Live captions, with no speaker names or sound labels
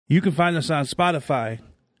You can find us on Spotify,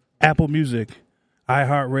 Apple Music,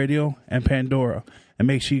 iHeartRadio, and Pandora. And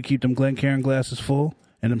make sure you keep them Glencairn glasses full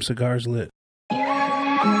and them cigars lit.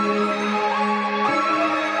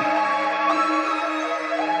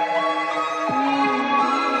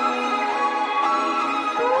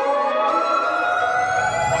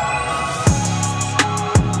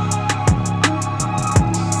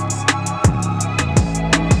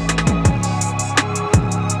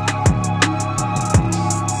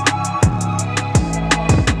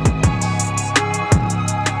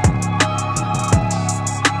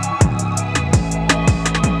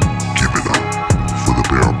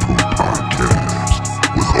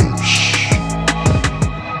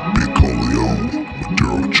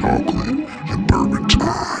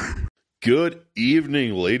 Good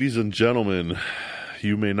evening, ladies and gentlemen.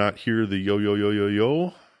 You may not hear the yo, yo, yo, yo,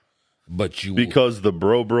 yo. But you because the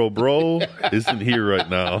bro isn't here right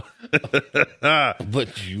now.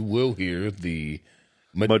 But you will hear the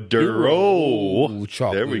Maduro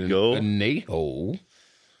chocolate. There we go. Anejo.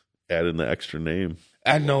 Add in the extra name.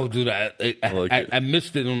 I know, dude. I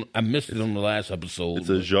missed it. I missed it on the last episode. It's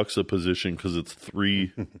a juxtaposition because it's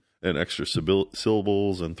 3 and extra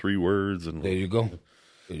syllables and 3 words. And there you go.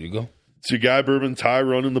 There you go. It's your guy Bourbon Ty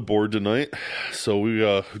running the board tonight. So we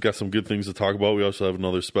got some good things to talk about. We also have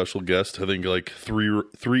another special guest. I think like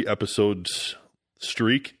three episodes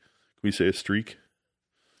streak. Can we say a streak?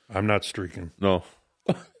 I'm not streaking. No.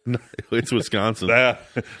 It's Wisconsin.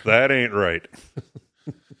 That ain't right.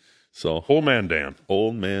 So Old Man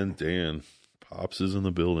Dan. Pops is in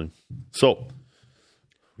the building. So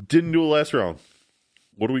didn't do a last round.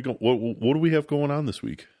 What do we have going on this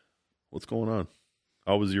week? What's going on?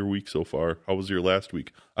 How was your week so far? How was your last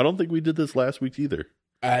week? I don't think we did this last week either.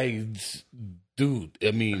 Since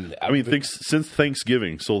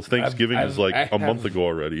Thanksgiving. So Thanksgiving is like a month ago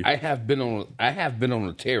already. I have been on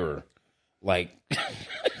a terror. Like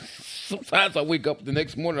sometimes I wake up the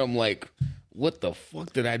next morning, I'm like, what the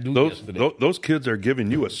fuck did I do yesterday? Those kids are giving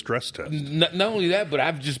you a stress test. Not only that, but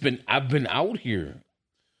I've been out here.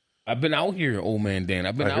 I've been out here, Old Man Dan.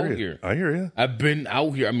 I've been out here. I hear you. I've been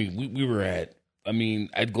out here. I mean, we were at. I mean,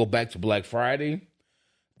 I'd go back to Black Friday.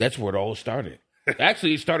 That's where it all started.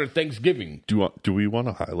 Actually, it started Thanksgiving. Do we want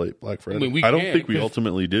to highlight Black Friday? I mean, I don't think we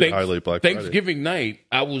ultimately did highlight Black Friday. Thanksgiving night,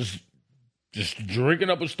 I was just drinking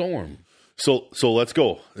up a storm. So let's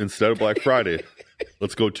go. Instead of Black Friday,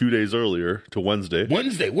 let's go 2 days earlier to Wednesday. Where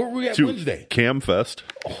were we at Wednesday? Camfest.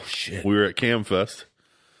 Oh, shit. We were at Camfest.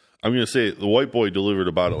 I'm going to say the white boy delivered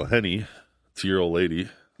a bottle of Henny to your old lady.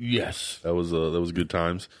 Yes. That was good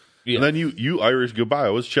times. Yeah. And then you Irish goodbye.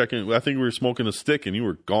 I was checking. I think we were smoking a stick, and you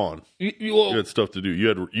were gone. You had stuff to do.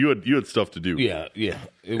 You had stuff to do. Yeah.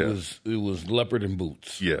 It was leopard and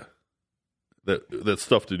boots. Yeah, that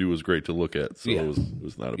stuff to do was great to look at. So it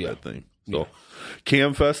was not a bad thing. So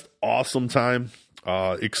Camfest, awesome time.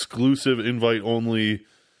 Exclusive invite only.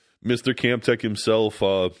 Mr. Camtech himself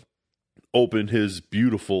opened his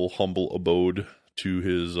beautiful, humble abode to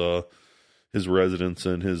his residence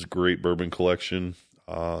and his great bourbon collection.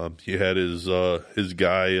 He had his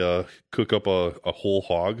guy cook up a whole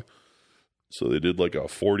hog. So they did like a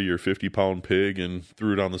 40 or 50 pound pig and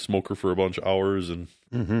threw it on the smoker for a bunch of hours, and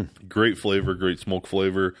great flavor, great smoke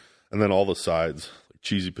flavor. And then all the sides, like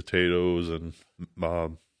cheesy potatoes, and I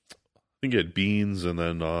think he had beans, and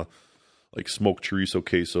then like smoked chorizo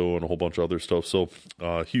queso and a whole bunch of other stuff. So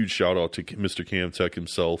huge shout out to Mr. Camtech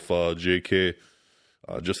himself, JK.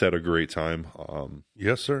 Just had a great time.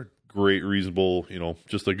 Yes, sir. Great, reasonable,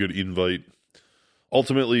 just a good invite.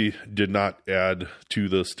 Ultimately did not add to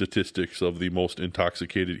the statistics of the most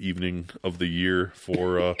intoxicated evening of the year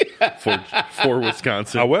for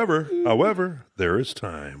Wisconsin. However, there is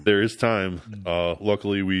time. There is time.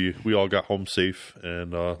 Luckily, we all got home safe,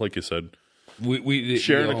 and like I said, we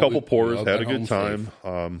sharing a couple pours, had a good time.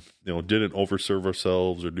 Didn't overserve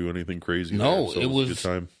ourselves or do anything crazy. No, so it was a good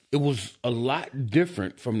time. It was a lot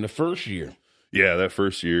different from the first year. Yeah, that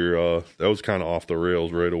first year, that was kind of off the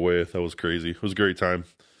rails right away. That was crazy. It was a great time.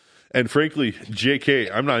 And frankly, JK,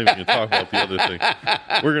 I'm not even going to talk about the other thing.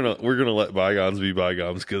 We're gonna let bygones be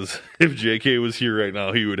bygones, because if JK was here right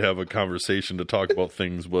now, he would have a conversation to talk about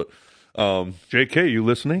things. But JK, you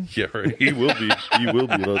listening? Yeah, right. He will be. He will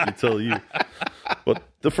be. Let me tell you. But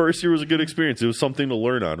the first year was a good experience. It was something to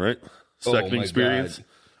learn on, right? Second experience. God.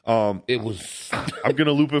 It was. I'm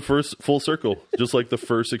gonna loop it first full circle, just like the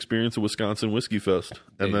first experience of Wisconsin Whiskey Fest,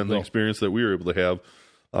 and then the experience that we were able to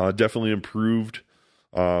have. Definitely improved.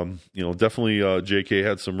 Definitely JK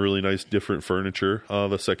had some really nice different furniture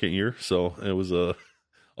the second year, so it was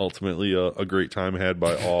ultimately a great time had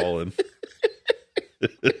by all. And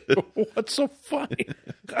what's so funny?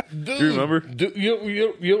 Do you remember?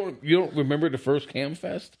 You don't remember the first Cam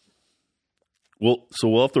Fest? Well, so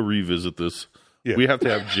we'll have to revisit this. Yeah. We have to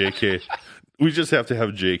have JK. We just have to have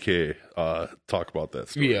JK talk about that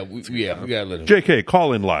story. Yeah, we gotta let him. JK,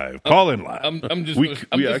 call in live. Call in live. I'm just. We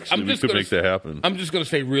gonna, could make that happen. I'm just gonna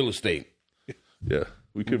say real estate. Yeah,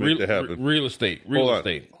 we could make that happen. Real estate. Hold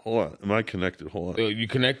on. Am I connected? Hold on. You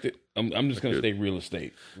connected? I'm just gonna say real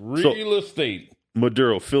estate. Real estate.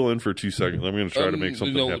 Maduro, fill in for 2 seconds. I'm going to try to make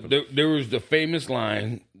something happen. There was the famous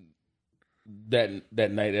line that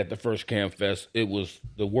night at the first Cam Fest. The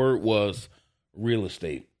word was real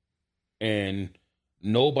estate, and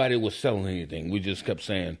nobody was selling anything. We just kept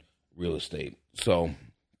saying real estate. So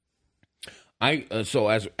as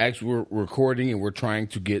we're recording and we're trying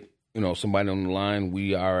to get somebody on the line,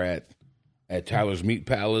 we are at Tyler's Meat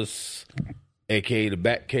Palace, aka the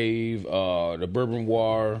Bat Cave, the Bourbon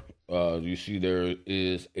War. You see there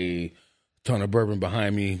is a ton of bourbon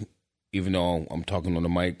behind me, even though I'm talking on the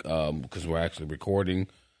mic because we're actually recording.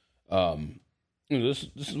 This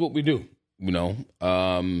is what we do. We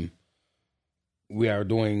are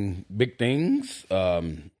doing big things.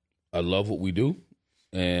 I love what we do,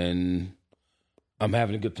 and I'm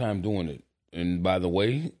having a good time doing it. And by the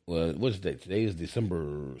way, what's the date? Today is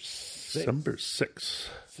December 6th. December 6th.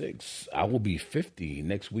 6th. I will be 50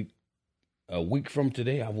 next week. A week from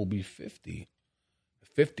today, I will be 50.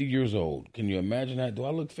 50 years old. Can you imagine that? Do I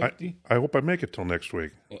look 50? I hope I make it till next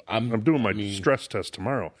week. I'm doing my stress test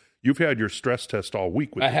tomorrow. You've had your stress test all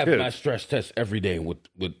week with the kids. I have my stress test every day with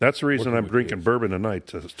That's the reason I'm drinking bourbon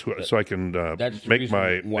tonight so I can make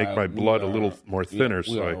my blood a little more thinner.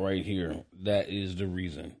 We are right here. That is the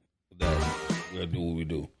reason that we do what we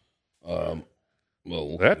do. Well,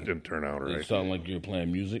 okay. That didn't turn out right. It sounds like you're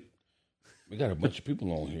playing music. We got a bunch of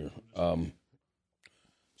people on here.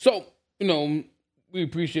 So, we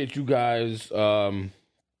appreciate you guys, tuning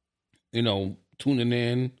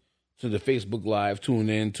in to the Facebook Live, tuning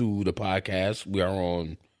in to the podcast. We are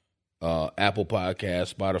on Apple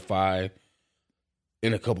Podcasts, Spotify,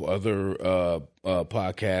 and a couple other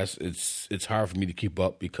podcasts. It's hard for me to keep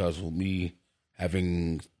up because of me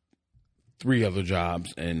having 3 other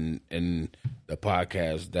jobs and the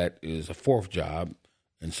podcast, that is a 4th job.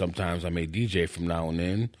 And sometimes I may DJ from now and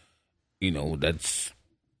then.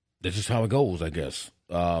 That's just how it goes, I guess.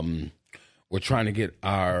 We're trying to get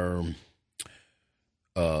our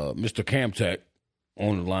Mr. Camtech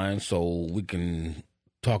on the line so we can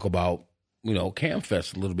talk about,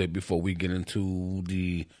 CamFest a little bit before we get into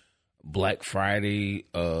the Black Friday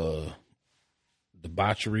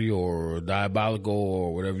debauchery or diabolical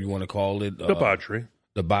or whatever you want to call it. Debauchery.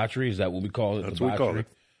 Debauchery, is that what we call it? That's what we call it.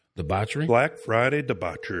 Debauchery? Black Friday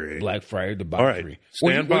debauchery. Black Friday debauchery. All right.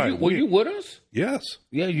 Stand by. Were you with us? Yes.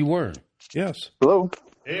 Yeah, you were. Yes. Hello.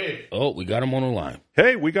 Hey. Oh, we got him on the line.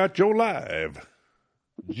 Hey, we got Joe live.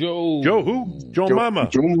 Joe. Joe who? Joe Mama.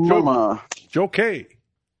 Joe Mama. Joe K.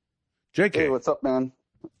 JK. Hey, what's up, man?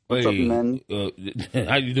 What's up, man?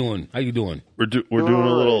 How you doing? We're doing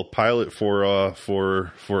a little pilot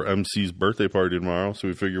for MC's birthday party tomorrow, so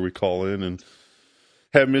we figure we call in and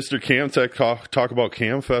have Mr. Camtech talk about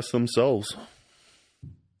CamFest themselves.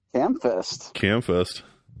 CamFest?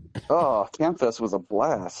 Oh, CamFest was a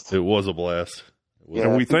blast. It was a blast. Yeah,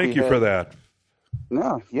 and we thank you for that.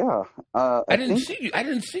 No, yeah. I didn't see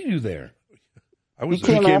you there. You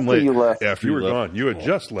came after late. You left. After you were gone. You had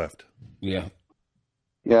just left. Yeah.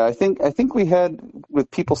 Yeah, I think we had,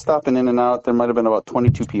 with people stopping in and out, there might have been about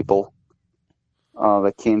 22 people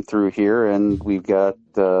that came through here, and we did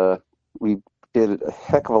a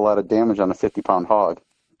heck of a lot of damage on a 50-pound hog.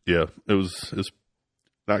 Yeah, it's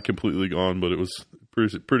not completely gone, but it was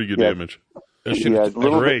pretty good damage. A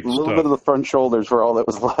little bit of the front shoulders were all that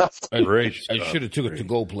was left. I should have took a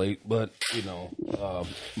to-go plate, but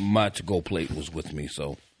my to-go plate was with me,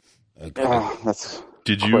 so. That's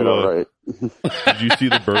did you all right. Did you see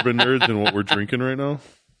the Bourbon Nerds and what we're drinking right now?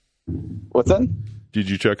 What's that? Did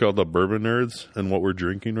you check out the Bourbon Nerds and what we're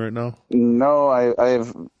drinking right now? No,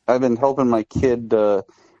 I've been helping my kid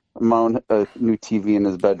mount a new TV in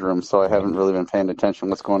his bedroom, so I haven't really been paying attention to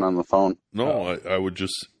what's going on the phone. No,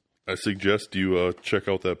 I suggest you check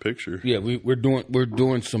out that picture. Yeah, we're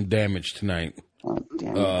doing some damage tonight. Oh,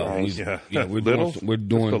 damn it, guys. We're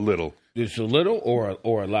doing just a little. It's a little or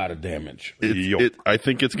a lot of damage. I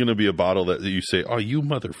think it's going to be a bottle that you say, "Oh, you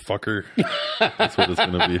motherfucker." That's what it's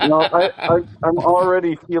going to be. No, I'm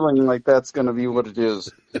already feeling like that's going to be what it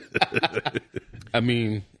is. I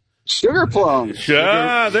mean, sugar plum.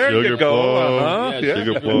 There you go. Uh-huh. Yeah,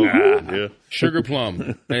 sugar plum. Yeah, sugar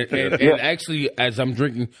plum. And actually, as I'm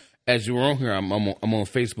drinking. As you're on here, I'm on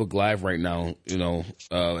Facebook Live right now.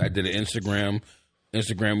 I did an Instagram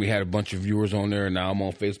Instagram, we had a bunch of viewers on there, and now I'm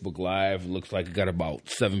on Facebook Live. It looks like I got about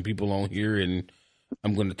 7 people on here, and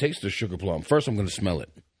I'm going to taste the sugar plum. First, I'm going to smell it.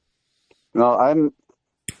 No,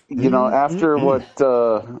 after what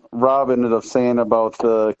Rob ended up saying about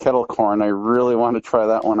the kettle corn, I really want to try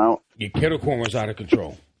that one out. Your kettle corn was out of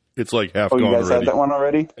control. It's like half gone already. Oh, you guys had that one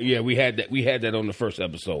already? Yeah, we had that. We had that on the first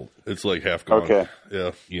episode. It's like half gone. Okay.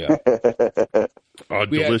 Yeah.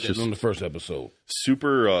 We delicious. had that on the first episode.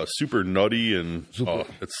 Super nutty and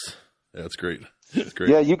it's great. It's great.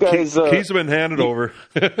 Yeah, you guys. Keys have been handed over.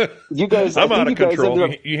 You guys. I'm out of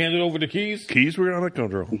control. You handed over the keys? Keys were out of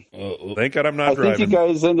control. Thank God I'm not driving. I think you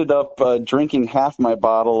guys ended up drinking half my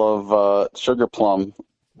bottle of sugar plum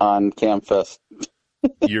on CamFest.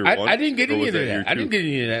 I didn't get any of that. I didn't get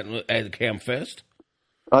any of that at CamFest.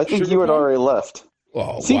 I think you had already left.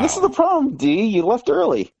 Oh, See, wow. This is the problem, D. You left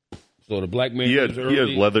early. So the black man he had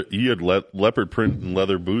leather. He had leopard print and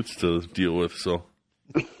leather boots to deal with. So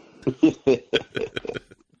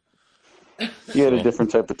you had a different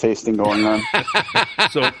type of tasting going on.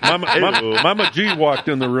 So Mama G walked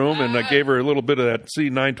in the room, and I gave her a little bit of that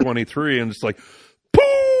C923, and it's like,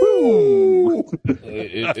 pooh!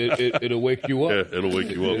 It'll wake you up. Yeah, it'll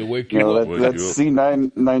wake you up. It'll wake you up. That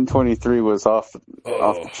C923 was off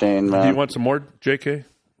the chain, man. Do you want some more, JK?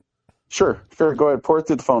 Sure. Go ahead. Pour it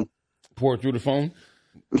through the phone. Pour it through the phone.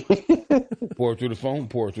 Pour it through the phone.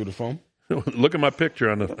 Pour it through the phone. Look at my picture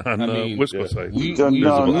on the Wisco site.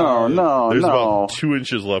 No. There's about 2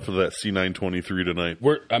 inches left of that C923 tonight.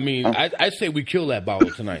 I say we kill that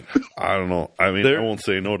bottle tonight. I don't know. I mean, I won't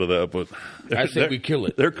say no to that, but I say we kill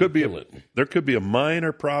it. There could be a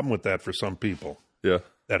minor problem with that for some people. Yeah,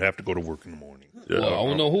 that have to go to work in the morning. Yeah, well, I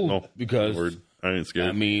don't know who because I ain't scared.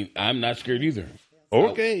 I mean, I'm not scared either.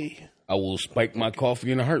 Okay, I will spike my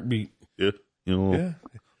coffee in a heartbeat. Yeah,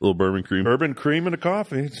 little bourbon cream. Bourbon cream in a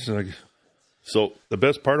coffee. It's like, so the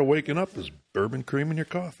best part of waking up is bourbon cream in your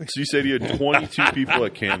coffee. So you said you had 22 people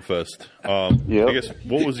at CamFest. Yep. I guess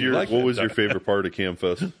what was your favorite part of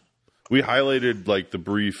CamFest? We highlighted like the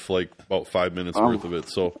brief, like about 5 minutes worth of it.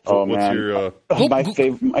 So what's your my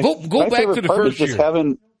favorite part is just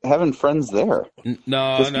having friends there.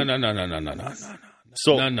 No. So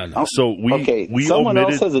we someone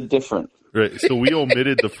omitted, else has a different. Right. So we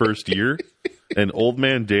omitted the first year, and Old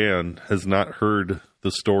Man Dan has not heard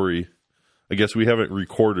the story. I guess we haven't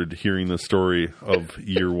recorded hearing the story of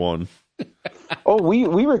year one. Oh, we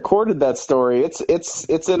recorded that story.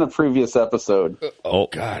 It's in a previous episode. Oh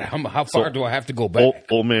God, how far do I have to go back?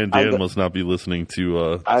 Old Man Dan must not be listening to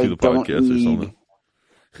the podcast or something.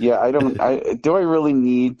 Yeah, I don't. Do I really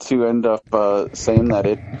need to end up saying that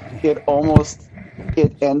it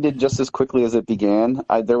ended just as quickly as it began?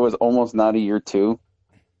 There was almost not a year two.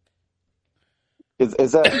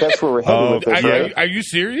 That's where we're headed with this, right? Are you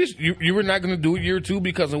serious? You were not going to do it year two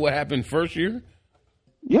because of what happened first year?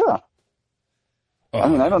 Yeah. I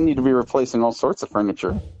mean, I don't need to be replacing all sorts of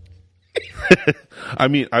furniture. I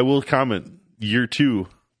mean, I will comment. Year two,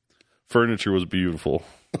 furniture was beautiful.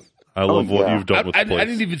 I love what you've done with the place. I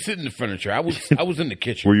didn't even sit in the furniture. I was in the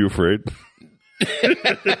kitchen. Were you afraid?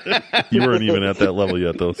 You weren't even at that level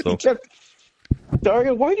yet, though. So,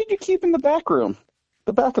 Dario, why did you keep in the back room,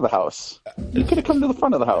 the back of the house? You could have come to the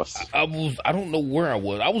front of the house. I don't know where I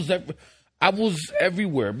was. I was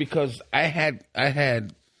everywhere because I had.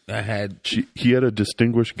 He had a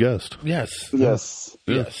distinguished guest. Yes.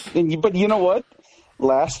 But you know what?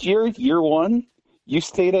 Last year one, you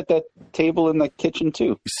stayed at that table in the kitchen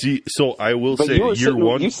too. See, so I will say, year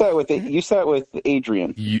one, you sat with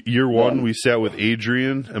Adrian. Year one, we sat with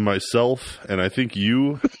Adrian and myself, and I think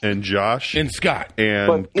you and Josh and Scott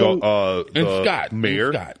and Scott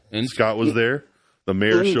mayor and Scott was there. The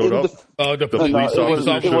mayor showed up. The police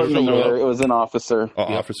officer showed up. It was an officer.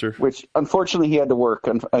 Officer. Which, unfortunately, he had to work.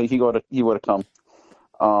 And he would have come.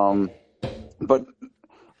 But,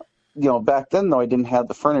 back then, though, I didn't have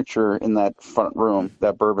the furniture in that front room,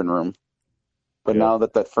 that bourbon room. But now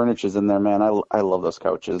that furniture's in there, man, I love those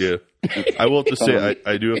couches. Yeah. I will have to say,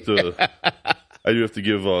 I do have to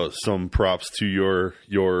give some props to your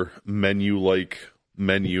menu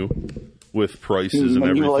with prices and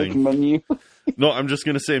everything. Menu. No, I'm just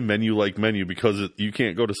going to say menu because you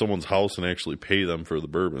can't go to someone's house and actually pay them for the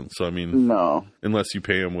bourbon. So, I mean, no, unless you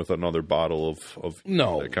pay them with another bottle of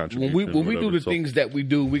no. When we do the things that we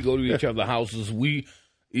do, we go to each other's houses.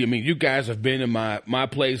 You guys have been in my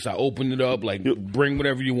place. I opened it up, bring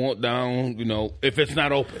whatever you want down, if it's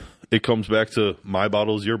not open. It comes back to my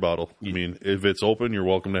bottle is your bottle. I mean, if it's open, you're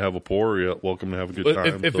welcome to have a pour. You're welcome to have a good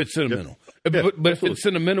time. If it's sentimental. Yeah. But if it's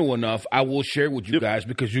sentimental enough, I will share with you guys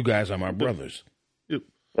because you guys are my brothers. Yep.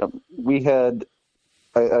 We had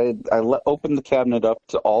opened the cabinet up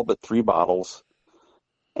to all but 3 bottles,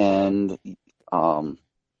 and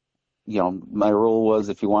my rule was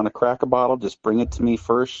if you want to crack a bottle, just bring it to me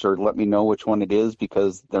first, or let me know which one it is,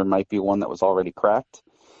 because there might be one that was already cracked,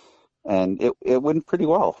 and it went pretty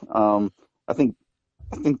well. I think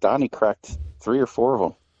Donnie cracked 3 or 4 of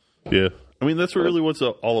them. Yeah. I mean, that's really what's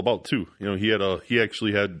all about too. He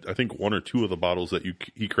actually had, I think, 1 or 2 of the bottles that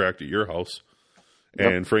he cracked at your house.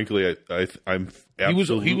 Yep. And frankly, I'm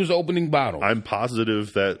absolutely, he was opening bottles. I'm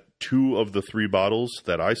positive that 2 of the 3 bottles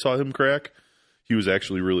that I saw him crack, he was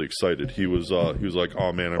actually really excited. He was like,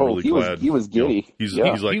 "Oh man, I'm really glad." He was giddy. He's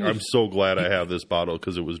like, "I'm so glad I have this bottle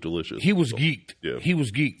because it was delicious." He was geeked. Yeah. He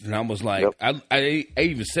was geeked, and I was like, yep. I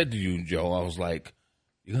even said to you, Joe, I was like,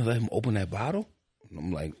 "You gonna let him open that bottle?" And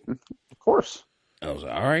I'm like, "Of course." I was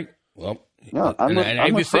like, "All right, well." Yeah, I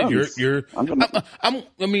even said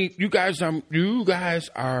I mean, you guys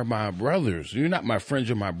are my brothers. You're not my friends,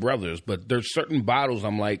 you're my brothers. But there's certain bottles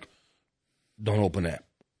I'm like, don't open that.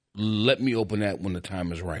 Let me open that when the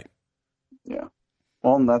time is right. Yeah.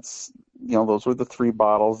 Well, and that's those were the 3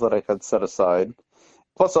 bottles that I had set aside,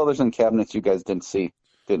 plus others in cabinets you guys didn't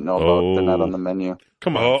know about. They're not on the menu.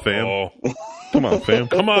 Come on, fam. Come on, fam.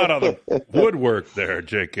 Come out of the woodwork there,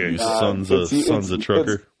 JK. Son's a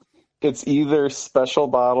trucker. It's either special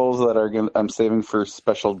bottles that I'm saving for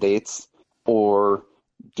special dates, or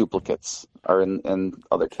duplicates are in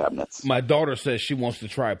other cabinets. My daughter says she wants to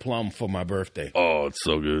try plum for my birthday. Oh, it's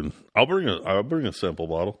so good. I'll bring a sample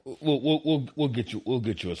bottle. We'll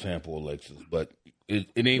get you a sample, Alexis. But it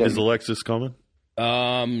ain't. Is Alexis coming?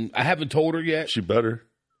 I haven't told her yet. She better.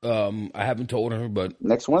 I haven't told her, but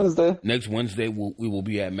next Wednesday we will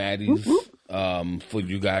be at Maddie's. For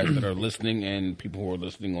you guys that are listening and people who are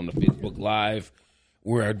listening on the Facebook Live,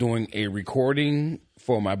 we are doing a recording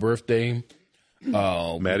for my birthday.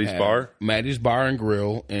 Maddie's Bar and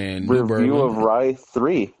Grill and review of Rye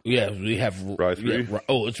 3. Yeah, we have Rye 3.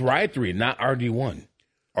 It's Rye 3, not RD1.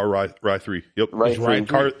 Rye 3. Yep. Rye 3.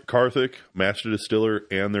 Karthik, Master Distiller,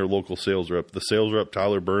 and their local sales rep. The sales rep,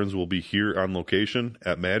 Tyler Burns, will be here on location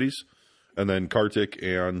at Maddie's. And then Karthik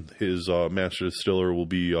and his Master Distiller will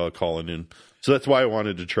be calling in. So that's why I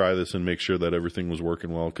wanted to try this and make sure that everything was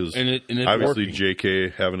working well. Because obviously working.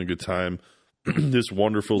 JK having a good time. This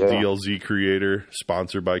wonderful DLZ creator,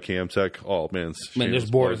 sponsored by Camtech. Oh, man. This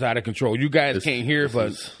board is out of control. You guys can't hear,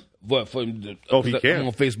 but he can. I'm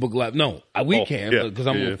on Facebook Live. No, we can, because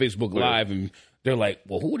I'm on Facebook Live. And they're like,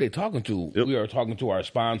 well, who are they talking to? Yep. We are talking to our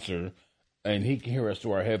sponsor, and he can hear us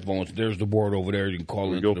through our headphones. There's the board over there. You can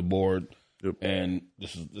call into the board. Yep. And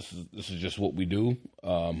this is just what we do.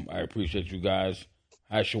 I appreciate you guys.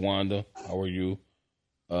 Hi, Shawanda. How are you?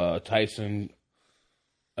 Tyson,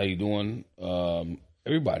 how you doing?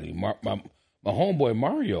 Everybody. My homeboy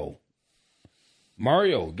Mario.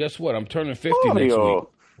 Mario, guess what? I'm turning 50 next week.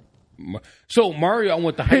 So Mario, I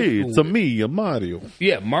went to high school. Hey, it's a me, a Mario.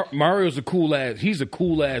 Yeah, Mario's a cool ass. He's a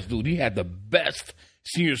cool ass dude. He had the best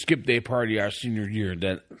senior skip day party our senior year.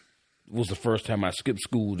 That was the first time I skipped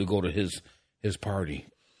school to go to his party.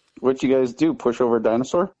 What'd you guys do? Push over a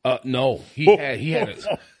dinosaur? No. He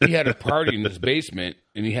had a party in his basement,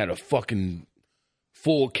 and he had a fucking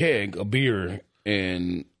full keg of beer,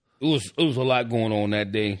 and it was a lot going on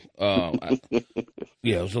that day.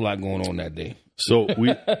 It was a lot going on that day. So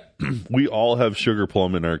we all have sugar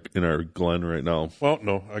plum in our Glen right now. Well,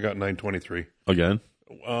 no, I got 923 again.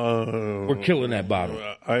 We're killing that bottle.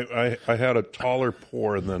 I had a taller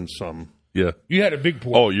pour than some. Yeah, you had a big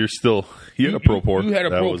pour. Oh, you had a pro pour. You had a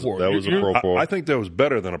pro pour. That was a pro pour. I think that was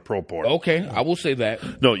better than a pro pour. Okay, I will say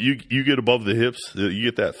that. No, you get above the hips. You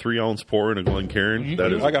get that 3-ounce pour in a Glencairn.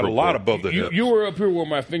 I got a lot above the hips. You were up here where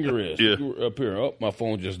my finger is. Yeah. You were up here. Oh, my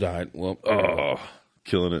phone just died. Well,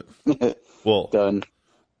 killing it. Well, done.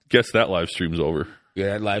 Guess that live stream's over. Yeah,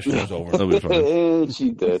 that live stream's over. That'll be fun. She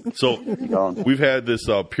did. So we've had this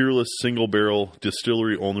Peerless single barrel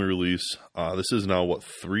distillery only release. This is now what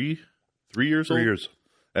 3 years old? 3 years.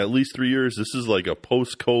 At least 3 years. This is like a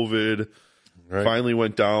post-COVID. Right. Finally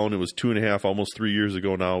went down. It was 2.5, almost 3 years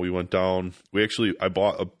ago now. We went down. I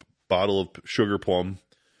bought a bottle of sugar plum,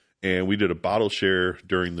 and we did a bottle share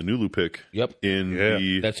during the Nulu pick in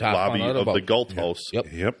the lobby of the Galt House.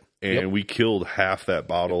 Yep. And we killed half that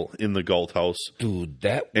bottle in the Galt House. Dude,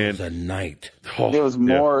 that was a night. Oh, it was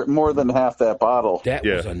more than half that bottle. That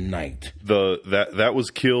was a night. That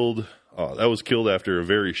was killed. That was killed after a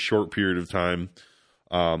very short period of time.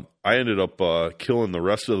 I ended up killing the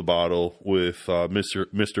rest of the bottle with Mr.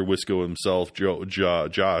 Wisco himself,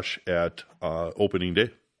 Josh, at opening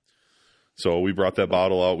day. So we brought that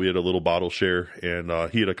bottle out. We had a little bottle share,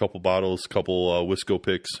 and he had a couple bottles, couple Wisco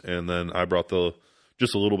picks, and then I brought the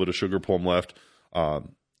just a little bit of sugar plum left.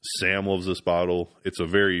 Sam loves this bottle. It's a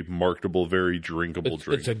very marketable, very drinkable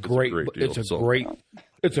drink. It's a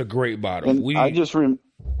great bottle. And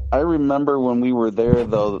I remember when we were there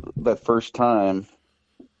though that first time.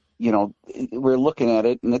 We're looking at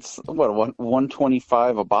it, and it's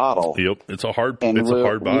 $125 a bottle. Yep, it's a hard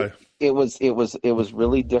buy. It was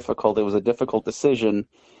really difficult. It was a difficult decision,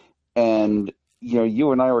 and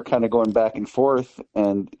you and I were kind of going back and forth,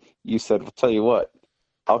 and you said, "Well, tell you what,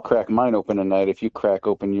 I'll crack mine open tonight if you crack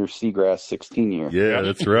open your Seagrass 16-year." Yeah,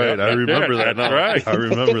 that's right. I remember that now. Right. I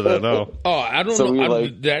remember that now. Oh, I don't So know. we were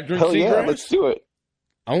like, did I drink hell Seagrass? yeah, let's do it.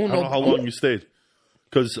 I don't know how long you stayed.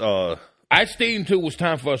 Because I stayed until it was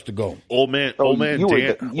time for us to go. Old man Dan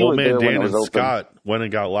and Scott went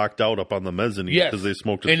and got locked out up on the mezzanine because they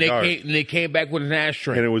smoked a cigar. And they came back with an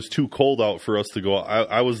ashtray. And it was too cold out for us to go.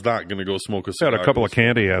 I was not going to go smoke a cigar. Had a couple of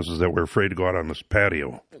candy asses that were afraid to go out on this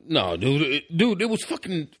patio. No, dude, it was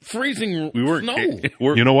fucking freezing snow.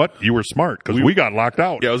 You know what? You were smart because we got locked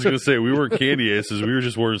out. Yeah, I was going to say we weren't candy asses. We were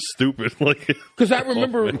just stupid. Because I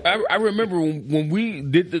remember when we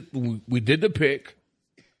did the pick.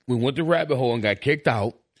 We went to Rabbit Hole and got kicked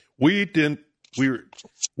out. We didn't. We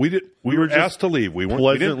were asked to leave. We weren't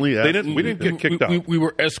pleasantly. We didn't get kicked out. We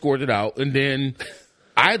were escorted out, and then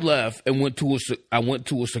I left and went to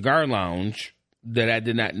a cigar lounge that I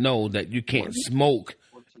did not know that you can't smoke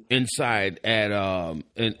inside at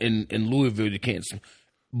in Louisville. You can't.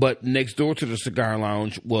 But next door to the cigar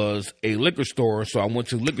lounge was a liquor store, so I went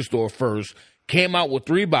to the liquor store first. Came out with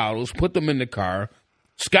 3 bottles, put them in the car.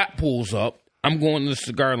 Scott pulls up. I'm going to the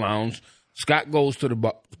cigar lounge. Scott goes to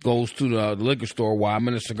the liquor store while I'm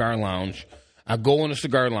in the cigar lounge. I go in the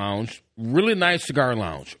cigar lounge. Really nice cigar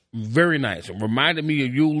lounge. Very nice. It reminded me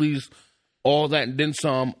of Yuli's, all that, and then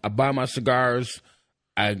some. I buy my cigars.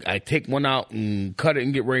 I take one out and cut it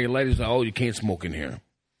and get ready to light it. Like, oh, you can't smoke in here.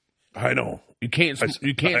 I know. You can't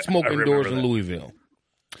smoke indoors in Louisville.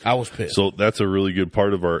 I was pissed. So that's a really good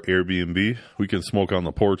part of our Airbnb. We can smoke on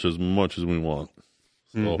the porch as much as we want.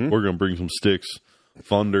 So we're going to bring some sticks.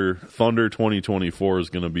 Thunder 2024 is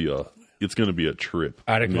going to be a trip.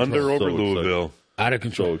 Out of control. Thunder over Louisville. Out of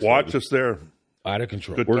control. Watch us there. Out of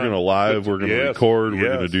control. We're going to live. We're going to record.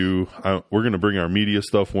 We're going to do. We're going to bring our media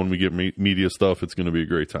stuff when we get media stuff. It's going to be a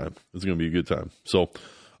great time. It's going to be a good time. So,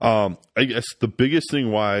 I guess the biggest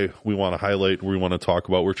thing why we want to highlight, we want to talk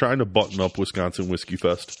about, we're trying to button up Wisconsin Whiskey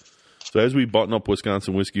Fest. So as we button up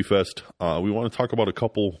Wisconsin Whiskey Fest, we want to talk about a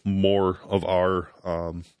couple more of our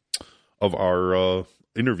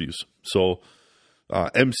interviews. So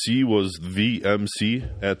MC was the MC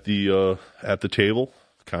at the table,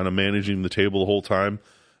 kind of managing the table the whole time.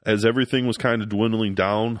 As everything was kind of dwindling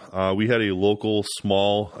down, we had a local,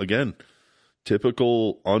 small, again,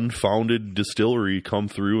 typical unfounded distillery come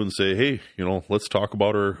through and say, hey, let's talk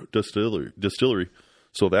about our distillery.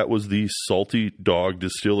 So that was the Salty Dog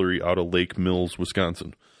Distillery out of Lake Mills,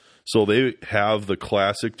 Wisconsin. So they have the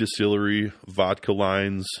classic distillery, vodka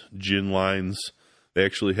lines, gin lines. They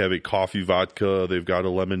actually have a coffee vodka. They've got a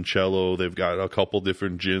limoncello. They've got a couple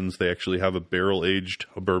different gins. They actually have a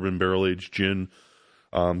bourbon barrel-aged gin.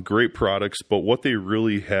 Great products. But what they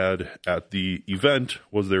really had at the event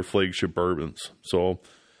was their flagship bourbons. So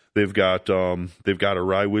they've got a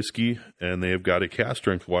rye whiskey, and they've got a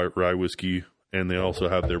cask-strength rye whiskey, and they also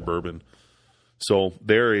have their bourbon. So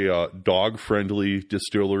they're a dog-friendly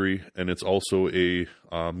distillery, and it's also a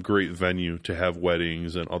great venue to have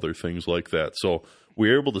weddings and other things like that. So we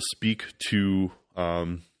were able to speak to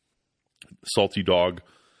Salty Dog,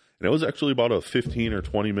 and it was actually about a 15 or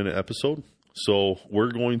 20-minute episode. So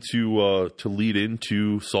we're going to lead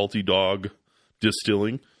into Salty Dog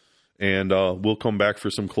Distilling, and we'll come back for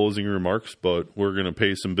some closing remarks, but we're going to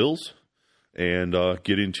pay some bills and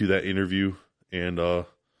get into that interview. And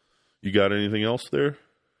you got anything else there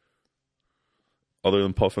other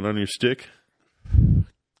than puffing on your stick?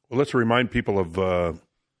 Well, let's remind people of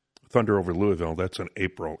Thunder over Louisville. That's in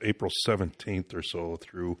April 17th or so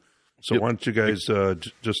through. So why don't you guys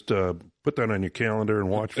just put that on your calendar and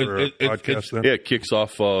watch for our podcast then? Yeah, it kicks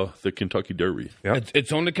off the Kentucky Derby. Yeah.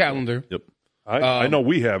 It's on the calendar. Yep. I know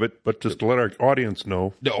we have it, but just to let our audience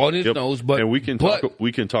know. The audience knows, but and we can talk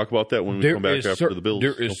about that when we come back after the bills.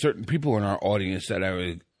 There is certain people in our audience that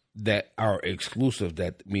are exclusive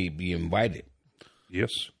that may be invited. Yes.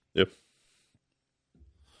 Yep.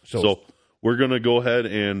 So we're going to go ahead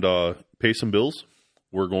and pay some bills.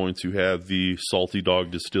 We're going to have the Salty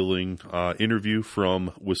Dog Distilling interview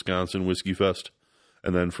from Wisconsin Whiskey Fest.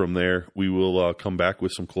 And then from there, we will come back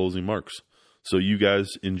with some closing marks. So you guys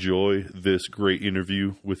enjoy this great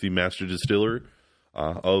interview with the master distiller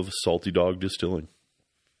of Salty Dog Distilling.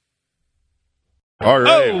 All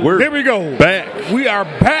right, there we go. Back. We are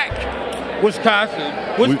back.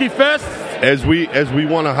 Wisconsin Whiskey Fest. As we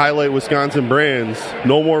want to highlight Wisconsin brands,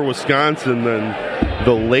 no more Wisconsin than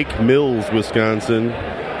the Lake Mills, Wisconsin,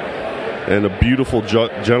 and a beautiful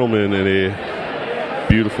gentleman in a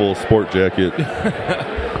beautiful sport jacket.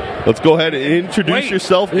 Let's go ahead and introduce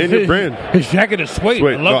yourself and your brand. His jacket is suede.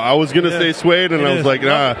 I was going to say suede, and I was like,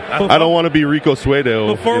 nah, I don't want to be Rico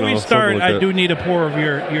Suedo. Before we start, I do need a pour of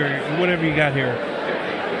your whatever you got here.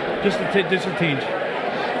 Just a tinge.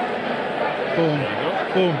 Boom.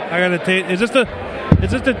 I got a taste. Is this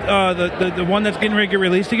the one that's getting ready to get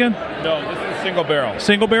released again? No, this is single barrel.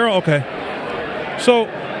 Single barrel? Okay. So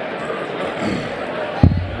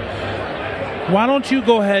why don't you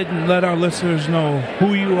go ahead and let our listeners know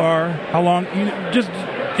who you are, how long you just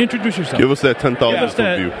introduce yourself. Give us that 10,000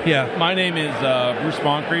 foot view. Yeah. My name is Bruce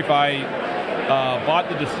Moncrief. I bought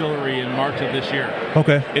the distillery in March of this year.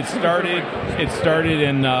 Okay. It started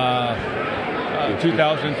in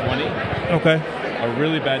 2020. Okay. A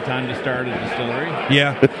really bad time to start a distillery.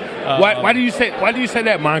 Yeah. Why do you say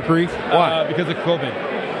that, Moncrief? Why? Because of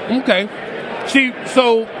COVID. Okay. See,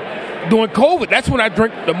 so during COVID, that's when I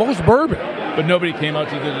drank the most bourbon. But nobody came out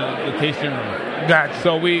to the tasting room. Gotcha.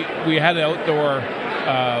 So we had an outdoor,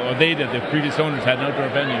 or they did, the previous owners had an outdoor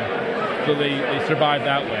venue. So they survived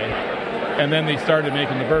that way. And then they started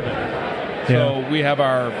making the bourbon. So we have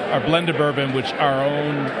our blended bourbon, which our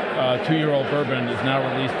own 2-year-old bourbon is now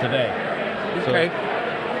released today. Okay.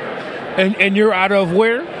 And you're out of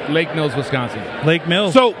where? Lake Mills, Wisconsin. Lake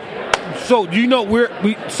Mills. So you know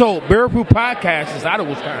Barrel Proof Podcast is out of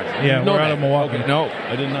Wisconsin. Yeah, you know we're out of Milwaukee. Okay. No,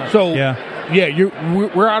 I did not. So yeah,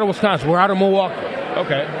 we're out of Wisconsin. We're out of Milwaukee.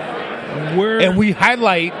 Okay. And we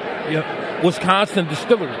highlight Wisconsin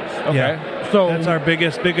distilleries. Okay. Yeah. So that's our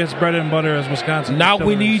biggest bread and butter is Wisconsin. Now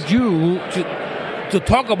we need you to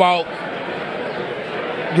talk about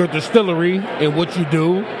your distillery and what you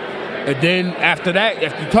do. And then after that,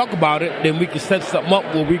 after you talk about it, then we can set something up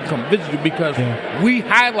where we can come visit you because we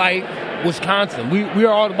highlight Wisconsin. We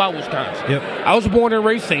are all about Wisconsin. Yep. I was born in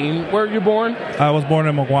Racine. Where were you born? I was born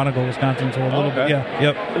in Mukwonago, Wisconsin, so a little bit. Yeah.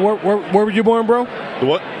 Yep. Where were you born, bro?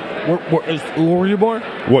 What? Where were you born?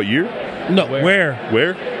 What year? No. Where?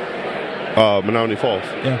 Menominee Falls.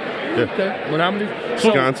 Yeah. Okay. Menominee.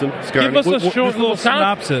 Wisconsin. Give us a short little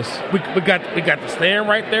synopsis. We got the stand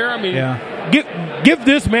right there. I mean, yeah. Give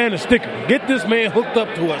this man a sticker. Get this man hooked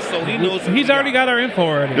up to us so he knows. He's already got our info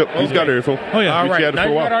already. Yep, he's got our info. Oh yeah. All right. Now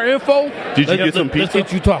you got our info. Did you get some pizza?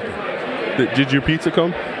 Let's get you talking. Did your pizza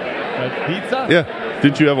come? Pizza? Yeah.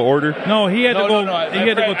 Didn't you have an order? No, he had to go. He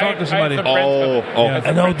had to go talk to somebody.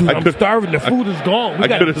 I know, dude. I'm starving. The food is gone. I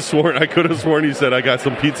could have sworn he said I got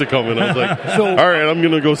some pizza coming. I was like, all right, I'm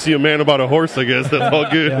gonna go see a man about a horse. I guess that's all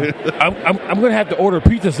good. I'm gonna have to order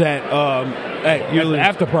pizzas at the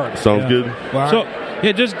after party. Sounds good. Right. So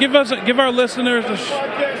just give our listeners a.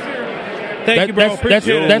 Thank you, bro.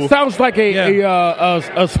 Appreciate it. That sounds like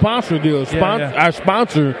a sponsor deal. Our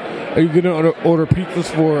sponsor. Are you going to order pizzas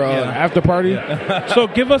for after party? Yeah. So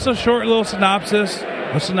give us a short little synopsis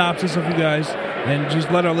of you guys, and just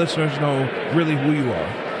let our listeners know really who you are.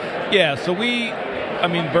 Yeah, so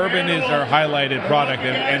bourbon is our highlighted product,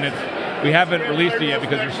 and we haven't released it yet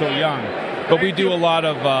because we're so young. But we do a lot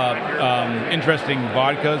of interesting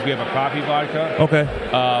vodkas. We have a coffee vodka. Okay.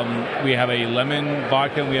 We have a lemon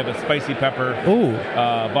vodka. And we have a spicy pepper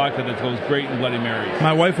vodka that goes great in Bloody Marys.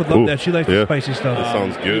 My wife would love that. She likes the spicy stuff. That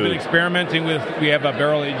sounds good. We've been experimenting with. We have a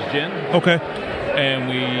barrel-aged gin. Okay. And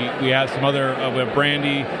we have some other we have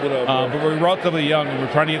brandy. But we're relatively young, and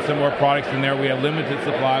we're trying to get some more products in there. We have limited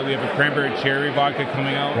supply. We have a cranberry cherry vodka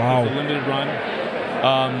coming out. Wow. It's a limited run.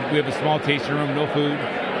 We have a small tasting room, no food.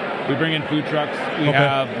 We bring in food trucks. We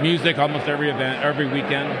have music almost every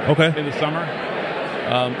weekend in the summer.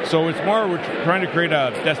 So it's more we're trying to create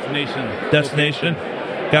a destination.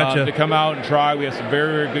 Gotcha. To come out and try. We have some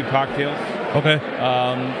very, very good cocktails. Okay.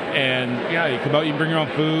 You come out, you can bring your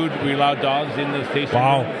own food. We allow dogs in the tasting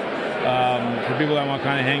room. For people that want to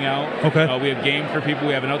kind of hang out. Okay. We have games for people.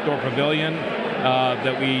 We have an outdoor pavilion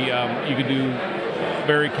that you can do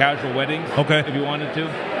very casual weddings if you wanted to.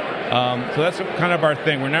 So that's kind of our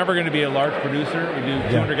thing. We're never going to be a large producer. We do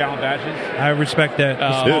 200-gallon batches. I respect that.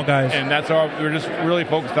 The small guys. And that's all. We're just really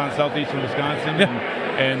focused on southeastern Wisconsin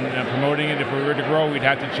and promoting it. If we were to grow, we'd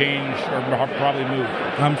have to change or probably move.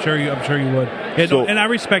 I'm sure you would. Yeah, and I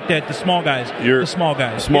respect that. The small guys. The small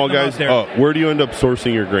guys. Small guys. Where do you end up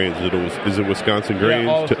sourcing your grains? Is it Wisconsin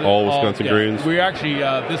grains? All Wisconsin grains? We actually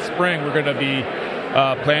this spring we're going to be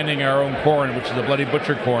planting our own corn, which is a Bloody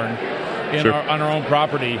Butcher corn. On our own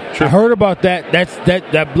property. I heard about that.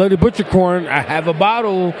 That Bloody Butcher corn. I have a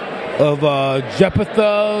bottle of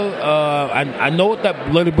Jepitha. I know what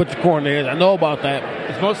that Bloody Butcher corn is. I know about that.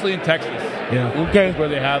 It's mostly in Texas. Yeah. Okay. That's where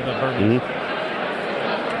they have the bourbon.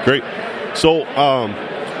 Mm-hmm. Great. So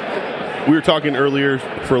we were talking earlier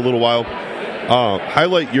for a little while.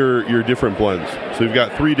 Highlight your different blends. So you've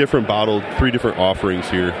got 3 different bottled, 3 different offerings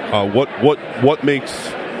here. What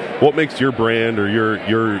makes your brand or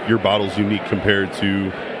your bottles unique compared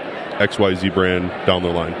to XYZ brand down the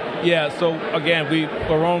line? Yeah, so again,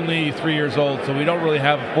 we're only 3 years old, so we don't really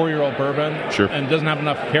have a 4-year-old bourbon. Sure. And doesn't have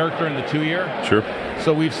enough character in the 2-year. Sure.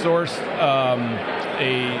 So we've sourced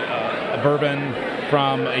a bourbon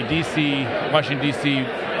from a Washington, D.C.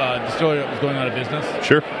 Distillery that was going out of business.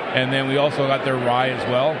 Sure. And then we also got their rye as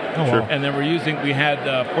well. Oh, wow. And then we had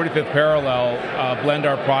 45th Parallel blend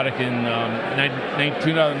our product in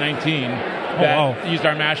 2019 that used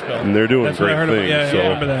our mash bill. And they're doing That's what I great heard things. about. Yeah, I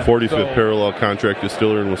remember that. 45th Parallel Contract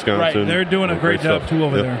Distiller in Wisconsin. Right. They're doing a great job stuff. too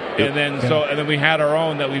over Yep. there. Yep. And then we had our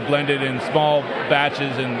own that we blended in small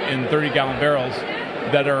batches in 30-gallon barrels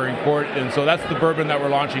that are in quart. And so that's the bourbon that we're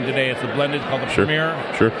launching today. It's a blended called the Sure. Premier.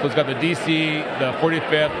 Sure. So it's got the DC, the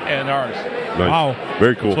 45th, and ours. Nice. Wow.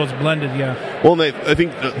 Very cool. So it's blended, yeah. Well, and I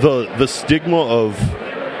think the stigma of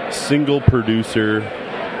single producer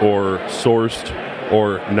or sourced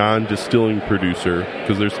or non-distilling producer,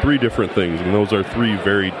 because there's 3 different things, and those are 3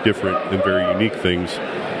 very different and very unique things.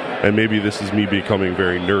 And maybe this is me becoming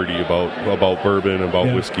very nerdy about bourbon, about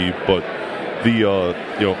whiskey, but the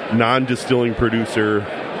non-distilling producer,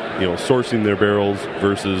 sourcing their barrels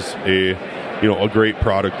versus a great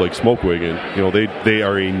product like Smoke Wagon. They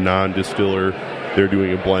are a non-distiller. They're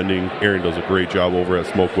doing a blending. Aaron does a great job over at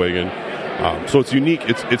Smoke Wagon. So it's unique.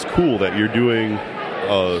 It's cool that you're doing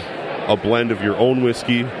a blend of your own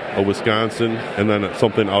whiskey, a Wisconsin, and then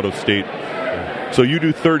something out of state. So you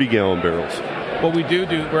do 30-gallon barrels. What we do,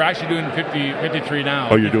 we're actually doing 53 now.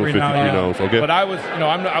 Oh, you're doing 53 now. Okay. But I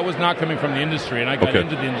was not coming from the industry, and I got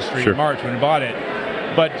into the industry in March when I bought it.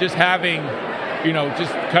 But just having,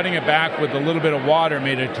 just cutting it back with a little bit of water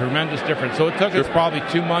made a tremendous difference. So it took us probably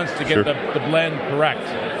 2 months to get the blend correct.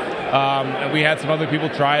 And we had some other people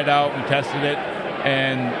try it out. We tested it,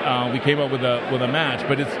 and we came up with a match.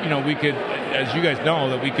 But it's we could, as you guys know,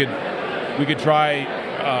 that we could try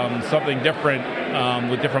something different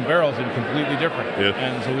with different barrels and completely different. Yeah.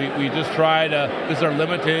 And so we just tried. This is our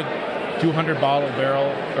limited 200 bottle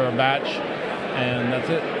barrel or a batch, and that's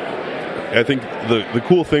it. I think the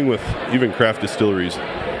cool thing with even craft distilleries,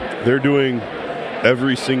 they're doing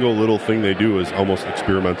every single little thing they do is almost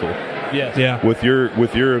experimental. Yes. Yeah. With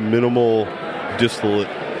your minimal distillate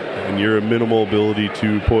and your minimal ability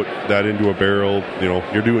to put that into a barrel,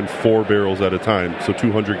 you're doing 4 barrels at a time, so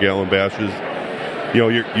 200-gallon batches.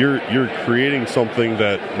 You're creating something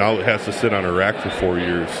that now it has to sit on a rack for 4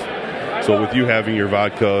 years. So with you having your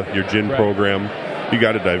vodka, your gin program, you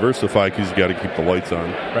got to diversify because you got to keep the lights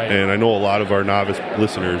on. Right. And I know a lot of our novice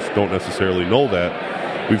listeners don't necessarily know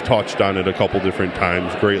that. We've touched on it a couple different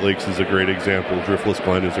times. Great Lakes is a great example. Driftless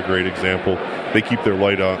Glen is a great example. They keep their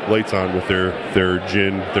lights on with their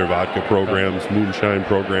gin, their vodka programs, moonshine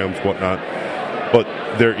programs, whatnot. But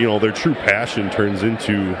their true passion turns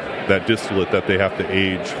into that distillate that they have to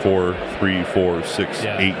age for 3, 4, 6,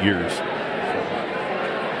 8 years.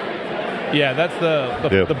 Yeah, that's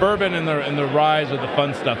the bourbon and the rye are the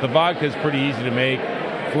fun stuff. The vodka is pretty easy to make.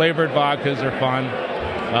 Flavored vodkas are fun.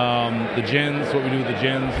 The gins, what we do with the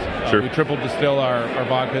gins, we triple distill our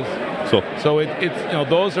vodkas. So it's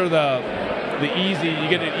those are the easy. You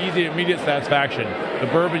get an easy, immediate satisfaction. The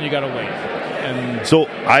bourbon, you got to wait. And so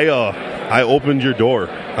I opened your door.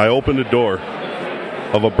 I opened a door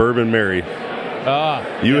of a Bourbon Mary.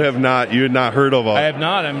 You had not heard of I have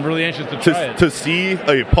not. I'm really anxious to try it. To see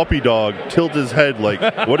a puppy dog tilt his head like,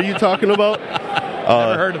 what are you talking about?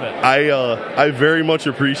 Never heard of it. I very much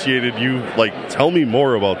appreciated you. Tell me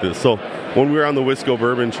more about this. So when we were on the Wisco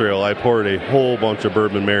Bourbon Trail, I poured a whole bunch of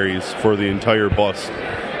Bourbon Marys for the entire bus.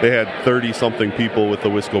 They had 30-something people with the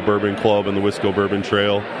Wisco Bourbon Club and the Wisco Bourbon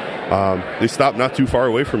Trail. They stopped not too far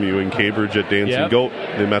away from you in Cambridge at Dancing Goat.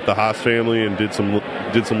 They met the Haas family and did some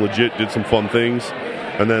fun things,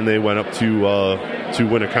 and then they went up to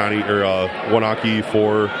Winneconne or Wanaki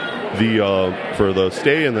for the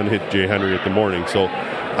stay, and then hit J. Henry at the morning. So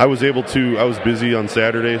I was busy on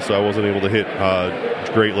Saturday, so I wasn't able to hit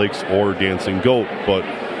Great Lakes or Dancing Goat, but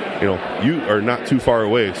you are not too far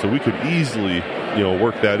away, so we could easily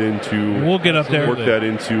work that into. We'll get up there. Work that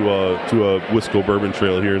into to a Wisco Bourbon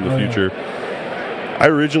Trail here in the future. I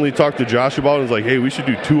originally talked to Josh about it. I was like, hey, we should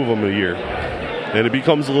do 2 of them a year. And it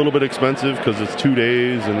becomes a little bit expensive because it's 2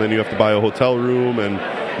 days, and then you have to buy a hotel room, and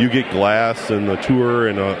you get glass and a tour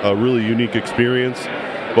and a really unique experience.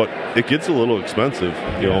 But it gets a little expensive.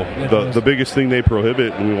 You know, the biggest thing they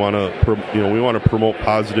prohibit, and we want to promote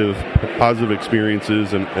positive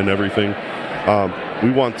experiences and everything.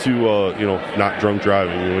 We want to not drunk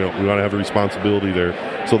driving. We want to have a responsibility there.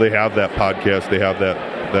 So they have that podcast. They have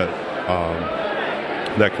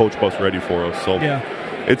that coach bus ready for us. So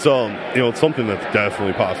it's it's something that's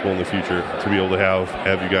definitely possible in the future to be able to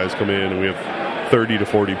have you guys come in, and we have 30 to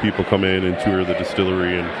 40 people come in and tour the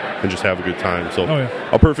distillery and just have a good time. So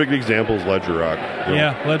a perfect example is Ledger Rock.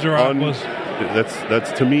 Ledger Rock was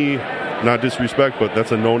that's to me, not disrespect, but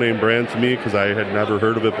that's a no-name brand to me because I had never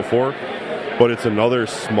heard of it before. But it's another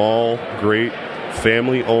small, great,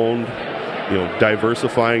 family-owned,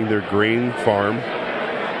 diversifying their grain farm.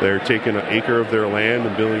 They're taking an acre of their land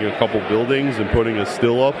and building a couple buildings and putting a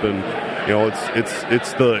still up, and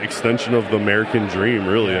it's the extension of the American dream,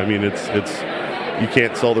 really. I mean, it's you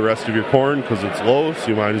can't sell the rest of your corn because it's low, so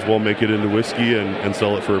you might as well make it into whiskey and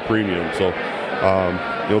sell it for a premium. So,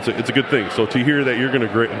 it's a good thing. So to hear that you're going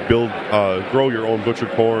to grow your own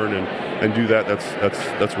butchered corn and do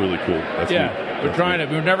that's really cool.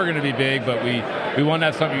 We're never going to be big, but we want to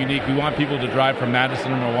have something unique. We want people to drive from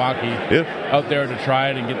Madison or Milwaukee out there to try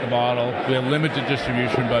it and get the bottle. We have limited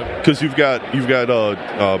distribution, but because you've got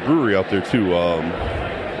a brewery out there too.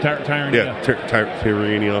 Tyrania. Yeah,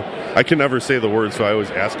 Tyrania. I can never say the word, so I always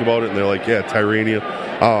ask about it, and they're like, Tyrania.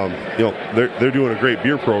 They're doing a great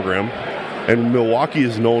beer program, and Milwaukee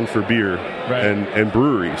is known for beer and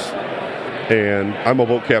breweries. And I'm a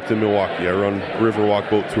boat captain in Milwaukee. I run Riverwalk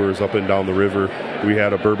boat tours up and down the river. We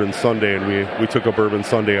had a bourbon Sunday, and we took a bourbon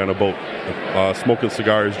Sunday on a boat, smoking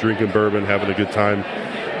cigars, drinking bourbon, having a good time.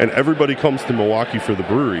 And everybody comes to Milwaukee for the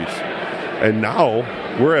breweries. And now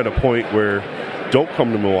we're at a point where don't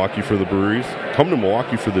come to Milwaukee for the breweries. Come to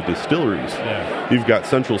Milwaukee for the distilleries. Yeah. You've got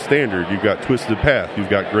Central Standard. You've got Twisted Path. You've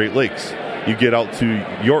got Great Lakes. You get out to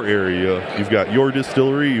your area. You've got your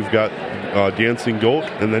distillery. You've got Dancing Goat,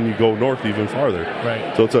 and then you go north even farther.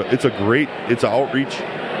 Right. So it's an outreach.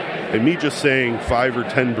 And me just saying 5 or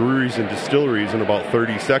 10 breweries and distilleries in about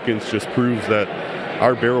 30 seconds just proves that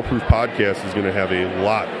our Barrel Proof podcast is going to have a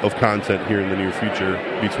lot of content here in the near future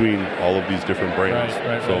between all of these different brands.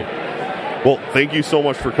 Well, thank you so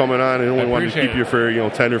much for coming on. I only wanted to keep you for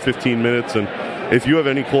 10 or 15 minutes, and if you have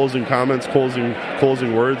any closing comments,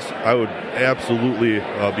 closing words, I would absolutely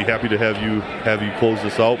be happy to have you close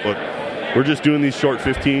this out. But we're just doing these short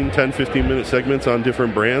 10, 15-minute segments on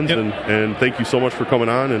different brands, and thank you so much for coming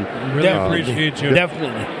on. And really appreciate you.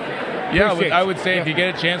 Definitely. Yeah, I would say if you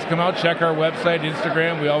get a chance, come out, check our website,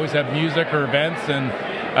 Instagram. We always have music or events, and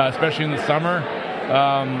especially in the summer.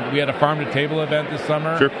 We had a farm-to-table event this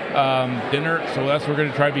summer, dinner, so we're going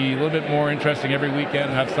to try to be a little bit more interesting every weekend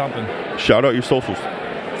and have something. Shout out your socials.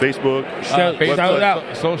 Facebook,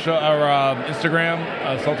 social, or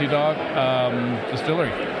Instagram, Salty Dog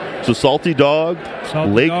Distillery. So Salty Dog,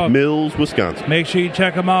 Lake Mills, Wisconsin. Make sure you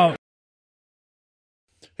check them out.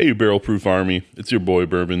 Hey, Barrel Proof Army. It's your boy,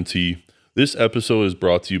 Bourbon T. This episode is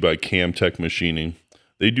brought to you by Camtech Machining.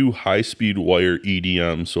 They do high-speed wire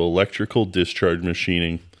EDM, so electrical discharge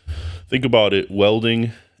machining. Think about it.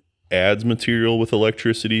 Welding adds material with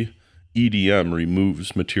electricity. EDM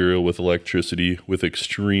removes material with electricity with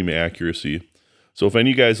extreme accuracy. So if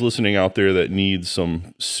any guys listening out there that need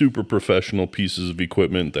some super professional pieces of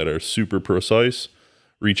equipment that are super precise,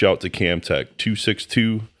 reach out to Camtech,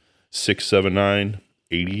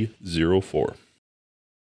 262-679-8004.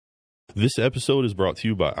 This episode is brought to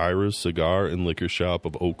you by Ira's Cigar and Liquor Shop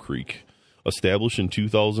of Oak Creek. Established in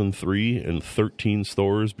 2003 and 13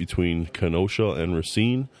 stores between Kenosha and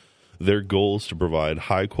Racine, their goal is to provide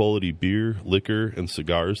high-quality beer, liquor, and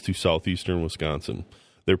cigars to southeastern Wisconsin.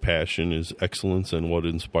 Their passion is excellence and what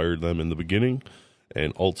inspired them in the beginning,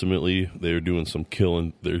 and ultimately they're doing some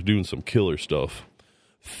killer stuff.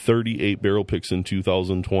 38 barrel picks in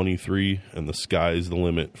 2023, and the sky's the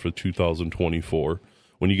limit for 2024.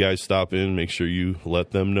 When you guys stop in, make sure you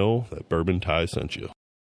let them know that Bourbon Tie sent you.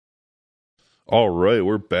 All right,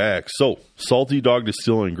 we're back. So, Salty Dog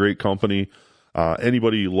Distilling, great company.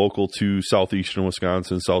 Anybody local to southeastern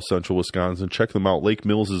Wisconsin, south central Wisconsin, check them out. Lake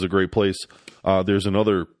Mills is a great place. There's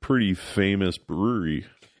another pretty famous brewery.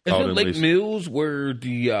 Is it Lake Mills where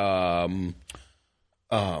the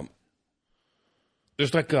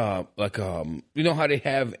there's like you know how they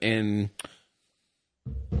have in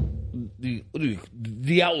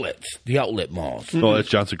the outlet malls. Oh, that's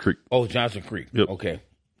Johnson Creek. Oh, Johnson Creek. Yep. Okay.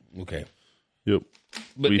 Yep.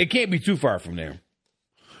 But it can't be too far from there.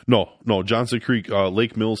 No. Johnson Creek,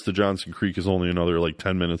 Lake Mills to Johnson Creek is only another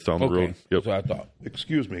 10 minutes down the road. Yep. That's what I thought.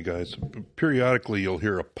 Excuse me, guys. Periodically, you'll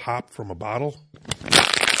hear a pop from a bottle.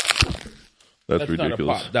 That's ridiculous.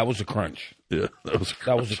 Not a pop. That was a crunch. Yeah, that was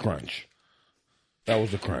a crunch. That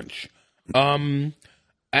was a crunch. I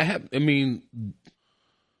mean,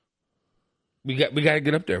 we got to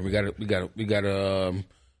get up there. We got to.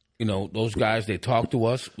 You know, those guys. They talk to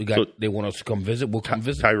us. They want us to come visit. We'll come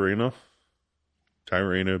visit. Tyrena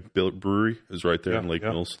Brewery is right there in Lake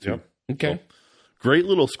Mills too. Yep. Okay. So, great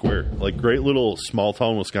little square, like great little small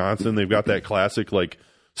town Wisconsin. They've got that classic like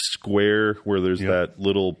square where there's that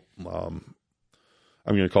little. I'm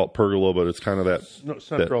going to call it pergola, but it's kind of that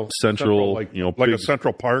central, like, you know, like big, a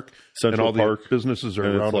central park. Central and all park. The businesses are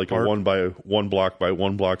and around it's like the park. a one block by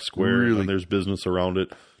one block square, Really? and there's business around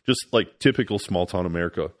it. Just like typical small town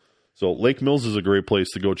America. So Lake Mills is a great place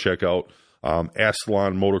to go check out.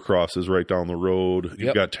 Aslan Motocross is right down the road.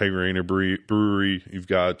 You've got Tyrena Brewery. You've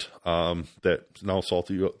got that now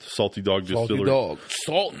Salty Dog Distillery.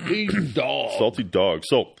 Salty Dog.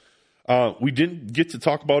 So we didn't get to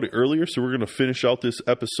talk about it earlier, so we're going to finish out this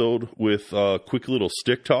episode with a quick little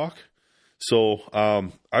stick talk. So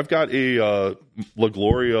I've got a La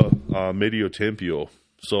Gloria Medio Tempio.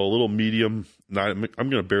 So a little medium. I'm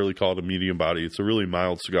going to barely call it a medium body. It's a really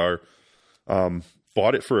mild cigar.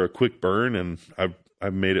 Bought it for a quick burn, and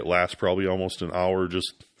I've made it last probably almost an hour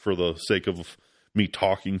just for the sake of me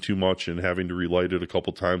talking too much and having to relight it a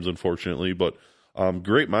couple times, unfortunately. But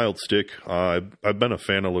great mild stick. I've been a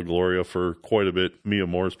fan of La Gloria for quite a bit. Mia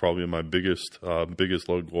Moore is probably my biggest La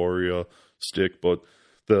Gloria stick, but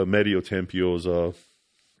the Medio Tempio is a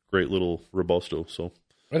great little Robusto. So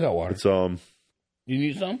I got water. It's You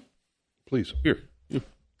need some? Please. Here.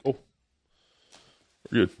 Oh.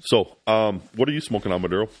 Good. So, what are you smoking on,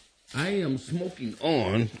 Maduro? I am smoking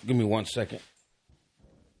on. Give me 1 second.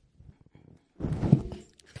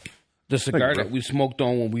 The cigar that we smoked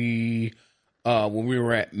on when we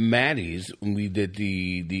were at Maddie's when we did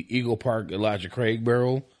the Eagle Park Elijah Craig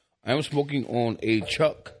barrel. I was smoking on a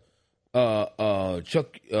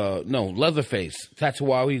Leatherface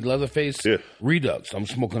Tatawawi Leatherface Redux. I'm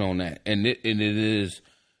smoking on that, and it is.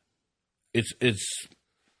 It's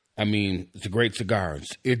a great cigar.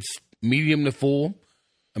 It's medium to full.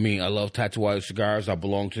 I mean, I love Tatawawi cigars. I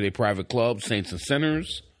belong to their private club, Saints and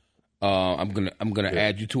Sinners. I'm gonna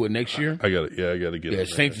add you to it next year. I got it. Yeah, I got to get it.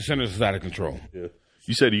 Saints and Sinners is out of control. Yeah.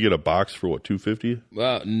 You said you get a box for what,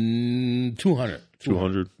 $250? 200.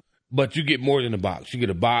 200. But you get more than a box. You get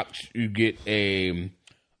a box. You get a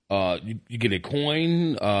you get a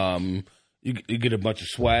coin. You get a bunch of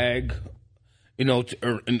swag. You know,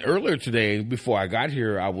 and earlier today, before I got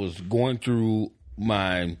here, I was going through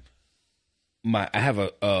my. I have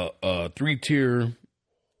a 3-tier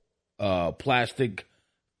plastic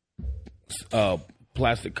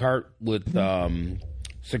cart with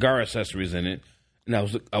cigar accessories in it, and I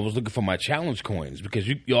was looking for my challenge coins because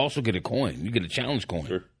you also get a coin. You get a challenge coin.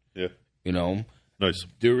 Sure. Yeah. You know. Nice.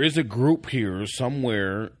 There is a group here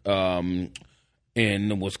somewhere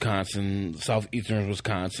in Wisconsin, southeastern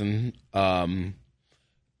Wisconsin,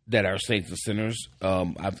 that are Saints and Sinners.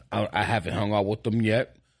 I haven't hung out with them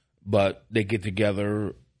yet, but they get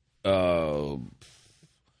together a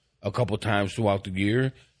couple times throughout the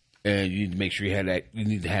year, and you need to make sure you have that. You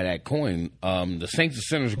need to have that coin. The Saints and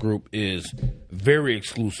Sinners group is very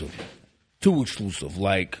exclusive, too exclusive.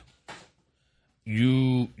 Like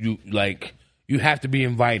you have to be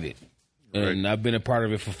invited. And I've been a part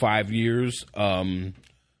of it for 5 years.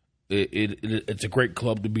 It's a great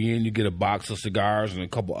club to be in. You get a box of cigars and a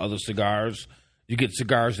couple other cigars. You get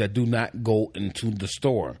cigars that do not go into the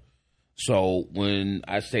store. So when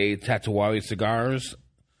I say Tatawawi cigars,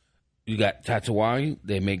 you got Tatawawi.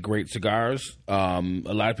 They make great cigars. A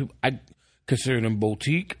lot of people, I consider them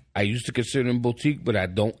boutique. I used to consider them boutique, but I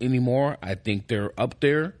don't anymore. I think they're up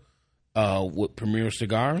there with premier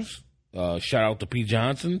cigars. Shout out to P.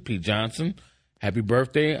 Johnson. P. Johnson, happy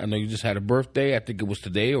birthday. I know you just had a birthday. I think it was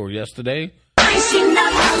today or yesterday.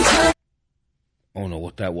 I don't know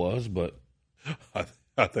what that was, but I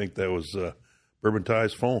think that was Bourbon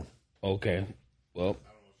Ty's phone. Okay. Well,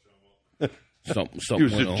 something He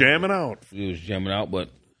was just jamming out. He was jamming out, but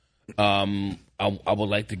I would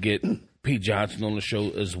like to get Pete Johnson on the show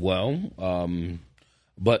as well.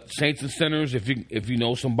 But Saints and Sinners, if you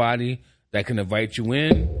know somebody that can invite you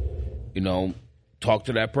in, you know, talk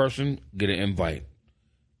to that person, get an invite.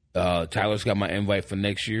 Tyler's got my invite for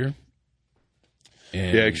next year.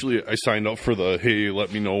 And yeah, actually, I signed up for the, hey,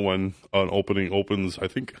 let me know when an opening opens, I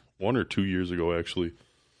think 1 or 2 years ago, actually.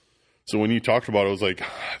 So when you talked about it, I was like,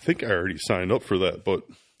 I think I already signed up for that, but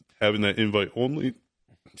having that invite only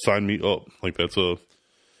signed me up. Like, that's a...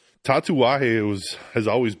 Tatuaje has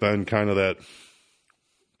always been kind of that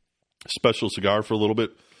special cigar for a little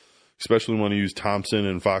bit. especially when you use Thompson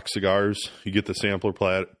and Fox cigars. You get the sampler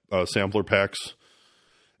packs,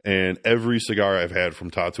 and every cigar I've had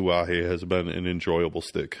from Tatuaje has been an enjoyable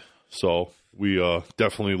stick. So we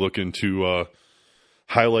definitely looking to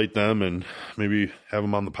highlight them and maybe have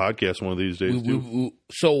them on the podcast one of these days.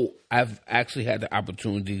 So I've actually had the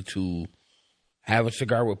opportunity to have a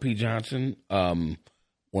cigar with Pete Johnson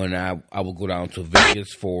when I would go down to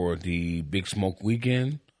Vegas for the Big Smoke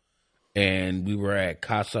weekend, and we were at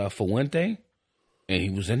Casa Fuente, and he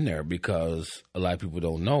was in there because a lot of people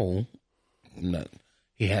don't know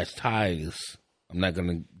he has ties. I'm not going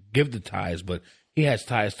to give the ties, but he has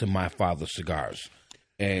ties to my father's cigars.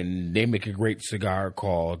 And they make a great cigar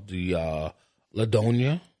called the La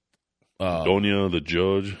Doña. Doña, the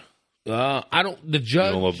Judge. The Judge.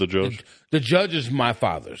 You don't love the Judge? The Judge is my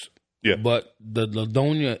father's. Yeah. But the La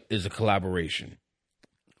Doña is a collaboration.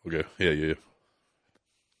 Okay. Yeah.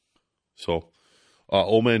 So,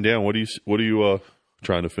 old man Dan, what are you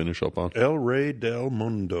trying to finish up on? El Rey del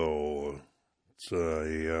Mundo. It's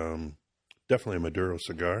definitely a Maduro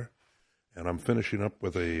cigar, and I'm finishing up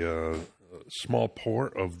with a small pour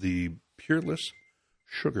of the Peerless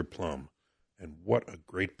Sugar Plum, and what a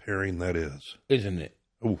great pairing that is, isn't it?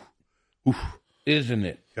 Ooh, isn't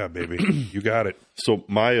it? Yeah, baby, you got it. So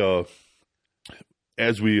my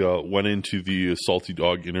as we went into the Salty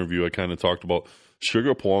Dog interview, I kind of talked about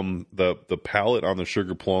sugar plum. The palate on the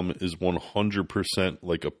sugar plum is 100%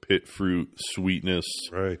 like a pit fruit sweetness.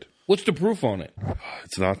 Right. What's the proof on it?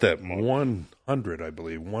 It's not that much. 100, I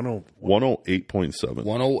believe. 108.7.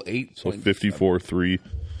 108. So 54.3.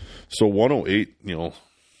 So 108.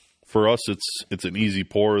 For us, it's an easy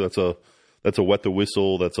pour. That's a wet the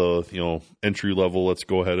whistle. That's a entry level. Let's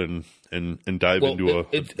go ahead and dive into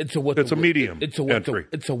it's a medium. It's a wet entry.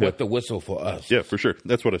 It's a wet the whistle for us. Yeah, for sure.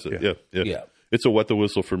 That's what I said. Yeah. It's a wet the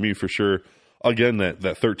whistle for me for sure. Again, that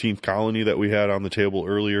 13th colony that we had on the table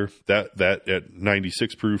earlier, that at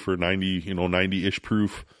 96 proof or 90-ish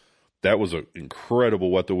proof, that was an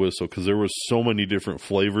incredible wet the whistle because there was so many different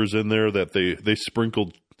flavors in there that they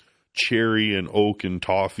sprinkled cherry and oak and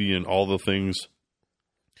toffee and all the things.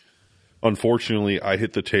 Unfortunately, I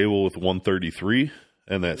hit the table with 133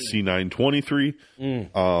 and that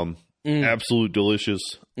C923. Absolute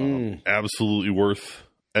delicious. Absolutely worth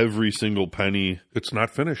every single penny. It's not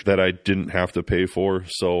finished that I didn't have to pay for.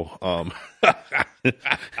 So I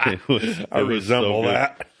resemble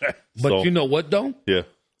that. But you know what though? Yeah.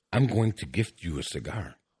 I'm going to gift you a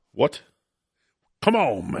cigar. What? Come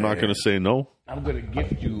on, man. I'm not going to say no. I'm going to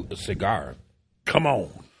gift you a cigar. Come on.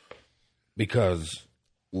 Because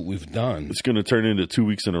what we've done, it's going to turn into 2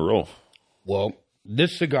 weeks in a row. Well,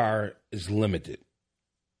 this cigar is limited.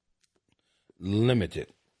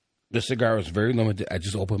 This cigar is very limited. I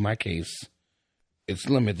just opened my case. It's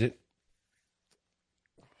limited.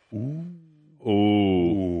 Ooh.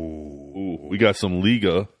 We got some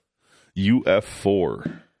Liga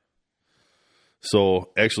UF4. So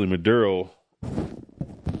actually Maduro.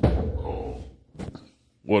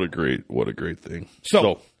 What a great thing.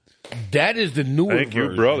 So that is the newer version. Thank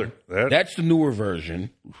you, brother. That's the newer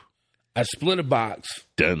version. I split a box.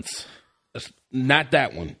 Dense. Not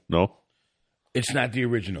that one. No? It's not the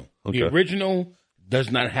original. Okay. The original does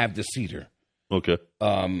not have the cedar. Okay.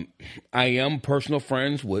 I am personal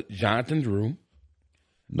friends with Jonathan Drew.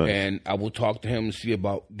 Nice. And I will talk to him and see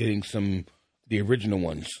about getting the original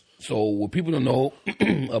ones. So what people don't know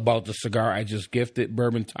about the cigar I just gifted,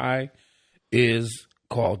 Bourbon Thai, is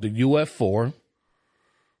called the UF4.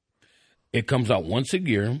 It comes out once a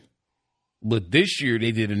year. But this year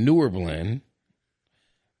they did a newer blend.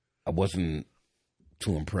 I wasn't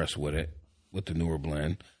too impressed with it, with the newer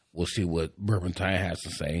blend. We'll see what Bourbon Thai has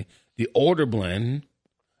to say. The older blend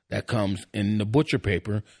that comes in the butcher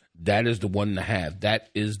paper, that is the one to have. That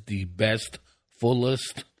is the best,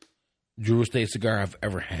 fullest Drew Estate cigar I've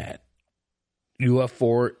ever had.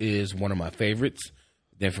 UF4 is one of my favorites.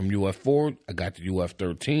 Then from UF4, I got the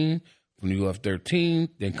UF13. From the UF13,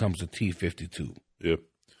 then comes the T52. Yep.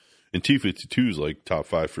 And T52 is like top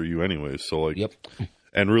 5 for you anyways. So like, yep.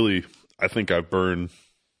 And really, I think I've burned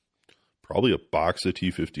probably a box of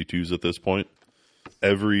T52s at this point.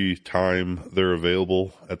 Every time they're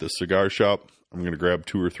available at the cigar shop, I'm going to grab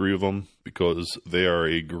 2 or 3 of them because they are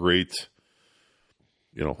a great,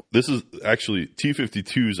 this is actually,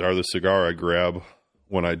 T52s are the cigar I grab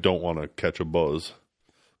when I don't want to catch a buzz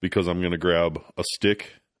because I'm going to grab a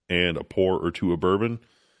stick and a pour or 2 of bourbon,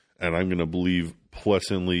 and I'm going to believe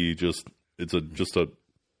pleasantly it's a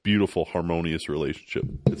beautiful, harmonious relationship.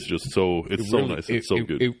 It's just so, so nice. It's so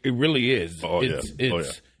good. It really is. Oh,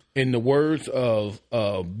 It's in the words of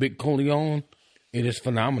Big Coleon, it is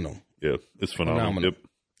phenomenal. Yeah, it's phenomenal.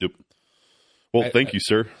 Yep. Well, thank you,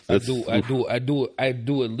 sir. I do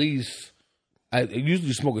at least. I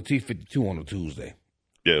usually smoke a T52 on a Tuesday.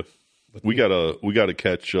 Yeah, we gotta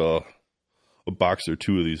catch a box or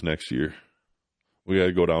two of these next year. We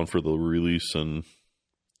gotta go down for the release and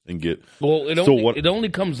get. Well, it only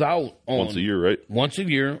comes out once a year, right? Once a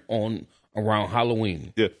year on around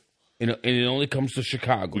Halloween. Yeah, and it only comes to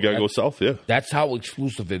Chicago. We gotta go south. Yeah, that's how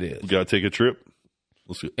exclusive it is. We gotta take a trip.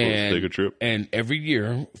 Let's take a trip. And every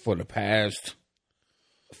year for the past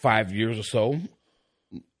 5 years or so,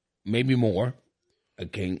 maybe more, I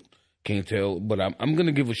can't tell, but I'm going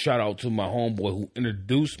to give a shout out to my homeboy who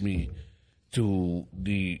introduced me to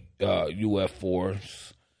the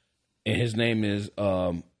UF4s, and his name is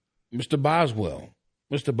Mr. Boswell.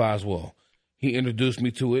 Mr. Boswell. He introduced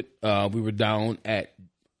me to it. We were down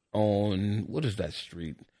on what is that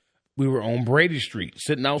street? We were on Brady Street,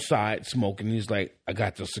 sitting outside smoking. He's like, "I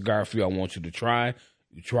got the cigar for you. I want you to try."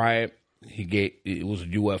 You try it. It was a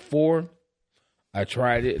UF4. I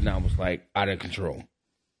tried it, and I was like, out of control.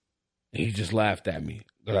 And he just laughed at me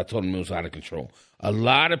because I told him it was out of control. A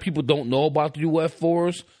lot of people don't know about the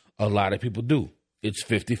UF4s. A lot of people do. It's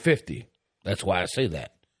 50-50. That's why I say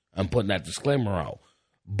that. I'm putting that disclaimer out.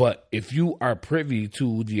 But if you are privy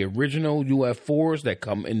to the original UF4s that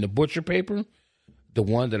come in the butcher paper, the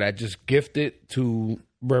one that I just gifted to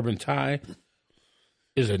Bourbon Thai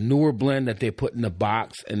is a newer blend that they put in the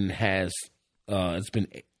box and has it's been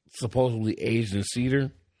supposedly aged in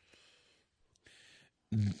cedar.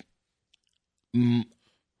 I'm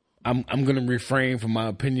going to refrain from my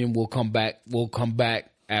opinion. We'll come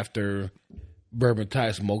back after Bourbon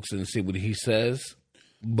Thai smokes it and see what he says.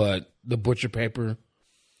 But the butcher paper,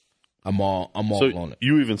 I'm all on it.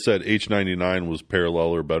 You even said H99 was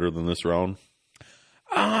parallel or better than this round.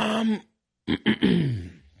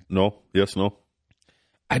 No. Yes. No.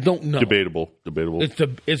 I don't know. Debatable.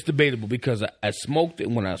 It's debatable because I smoked it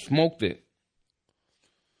when I smoked it.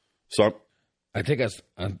 So I think I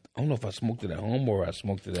don't know if I smoked it at home or I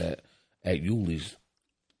smoked it at Yuli's.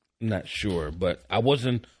 I'm not sure, but I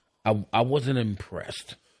wasn't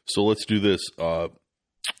impressed. So let's do this. I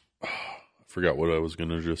forgot what I was going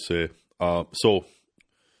to just say.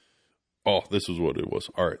 This is what it was.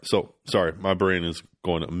 All right. So, sorry, my brain is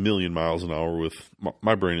going a million miles an hour with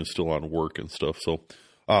my brain is still on work and stuff. So,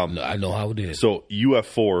 I know how it is. So,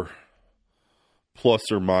 UF4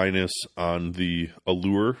 plus or minus on the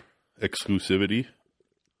allure exclusivity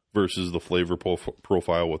versus the flavor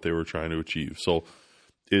profile, what they were trying to achieve. So,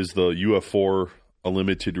 is the UF4 a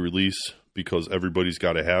limited release because everybody's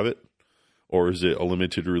got to have it? Or is it a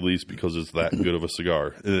limited release because it's that good of a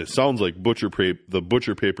cigar? And it sounds like the Butcher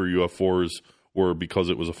Paper UF4s were because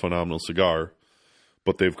it was a phenomenal cigar,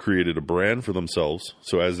 but they've created a brand for themselves.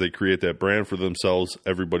 So as they create that brand for themselves,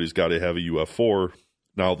 everybody's got to have a UF4.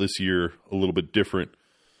 Now this year, a little bit different.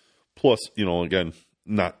 Plus, again,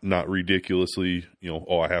 not ridiculously,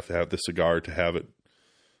 I have to have this cigar to have it.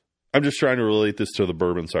 I'm just trying to relate this to the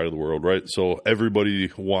bourbon side of the world, right? So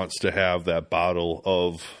everybody wants to have that bottle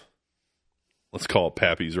of, let's call it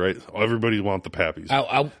Pappies, right? Everybody wants the Pappies.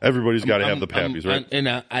 Everybody's got to have the Pappies, right? And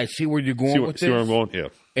I see where you're going with this. See where I'm going? Yeah.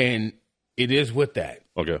 And it is with that.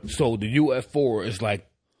 Okay. So the UF4 is like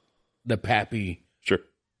the Pappy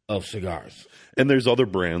of cigars. And there's other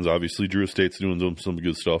brands. Obviously, Drew Estate's doing some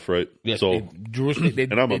good stuff, right? Yes, so, Drew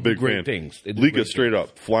Estate, and I'm a big fan. Things. Liga straight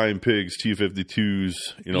up. Flying Pigs, T52s,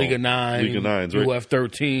 Liga 9s, right?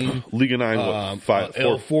 UF13. Liga 9,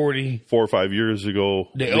 L40. 4 or 5 years ago,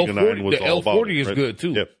 Liga 9 was all about it. The L40 is good,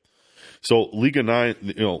 too. Yeah. So Liga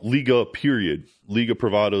 9, Liga period, Liga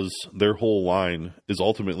Privadas, their whole line is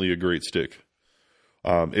ultimately a great stick.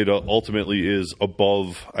 It ultimately is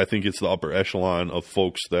above, I think it's the upper echelon of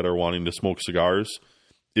folks that are wanting to smoke cigars.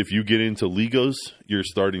 If you get into Ligas, you're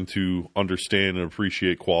starting to understand and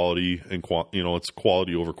appreciate quality, and it's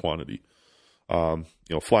quality over quantity.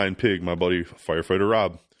 Flying Pig, my buddy Firefighter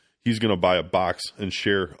Rob, he's going to buy a box and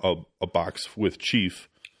share a box with Chief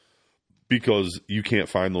because you can't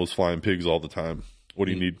find those Flying Pigs all the time. What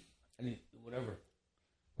do you need? I need whatever.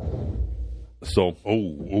 So,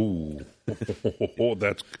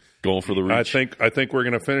 that's going for the reach. I think we're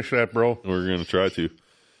going to finish that, bro. We're going to try to.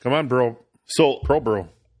 Come on, bro. So, bro.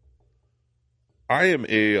 I am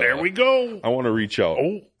a. There we go. I want to reach out.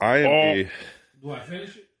 Do I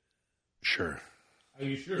finish it? Sure. Are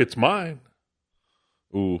you sure? It's mine.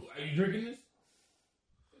 Ooh. Are you drinking this?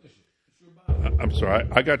 I'm sorry.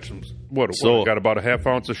 I got some. I got about a half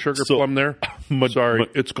ounce of sugar plum there. Sorry,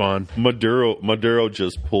 it's gone. Maduro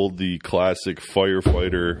just pulled the classic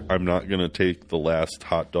firefighter. I'm not going to take the last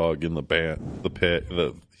hot dog in the pit.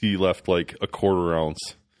 He left like a quarter ounce.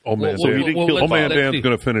 Old man Well, Dan. well, Old man let's Dan's see.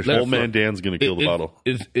 going to finish. Old man Dan's going to kill the bottle.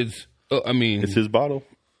 It's It's his bottle.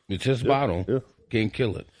 It's his bottle. Yeah. Can't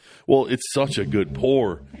kill it. Well, it's such a good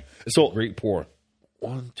pour. So Great pour.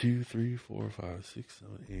 1, 2, 3, 4, 5, 6,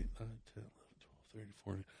 7, 8, 9, 10, 11, 12, 13,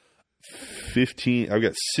 14, 15. I've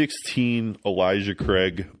got 16 Elijah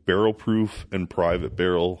Craig barrel proof and private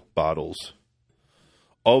barrel bottles.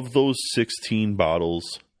 Of those 16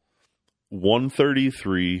 bottles,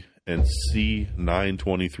 133 and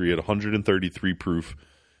C923 at 133 proof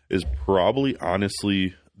is probably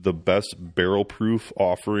honestly the best barrel proof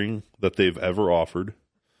offering that they've ever offered.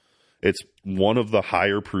 It's one of the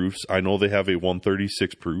higher proofs. I know they have a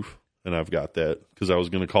 136 proof, and I've got that because I was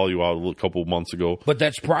going to call you out a couple months ago. But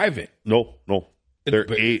that's private. No. They're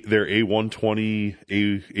A120,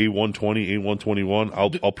 A120,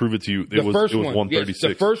 A121. I'll prove it to you. It was 136. Yes,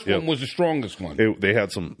 the first one was the strongest one. They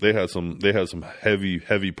had some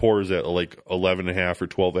heavy pours at like 11.5 or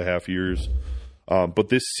 12.5 years. But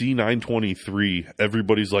this C923,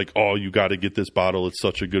 everybody's like, oh, you got to get this bottle. It's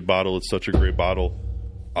such a good bottle. It's such a great bottle.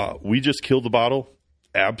 We just killed the bottle.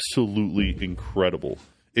 Absolutely incredible.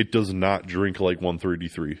 It does not drink like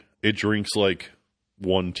 133. It drinks like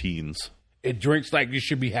 1 teens. It drinks like you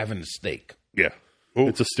should be having a steak. Yeah. Ooh.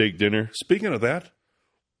 It's a steak dinner. Speaking of that,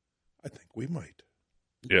 I think we might.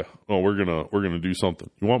 Yeah. Oh, we're gonna do something.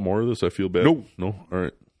 You want more of this? I feel bad. No. All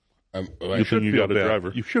right. I think you got a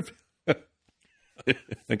driver. You should.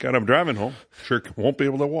 Thank God I'm driving home. Sure won't be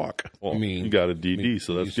able to walk. Well, you got a DD,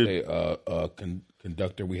 so that's good. Say,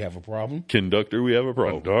 conductor, we have a problem. Conductor, we have a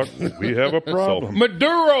problem. Conductor, we have a problem.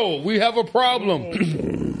 Maduro, we have a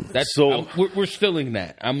problem. That's So- we're stealing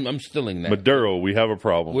that. I'm stealing that. Maduro, we have a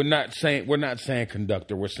problem. We're not saying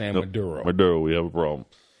conductor. We're saying Maduro. Maduro, we have a problem.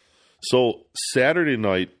 So Saturday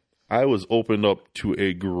night, I was opened up to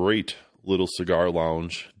a great little cigar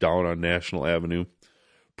lounge down on National Avenue.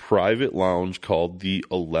 Private lounge called the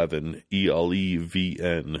 11,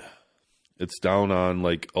 ELEVN. It's down on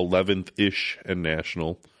like 11th-ish and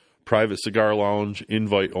National. Private cigar lounge,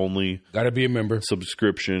 invite only. Got to be a member.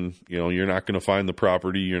 Subscription. You know, you're not going to find the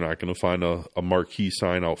property. You're not going to find a marquee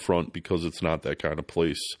sign out front because it's not that kind of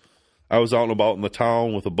place. I was out and about in the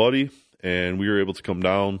town with a buddy, and we were able to come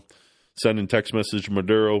down, sending text message to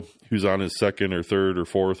Maduro, who's on his second or third or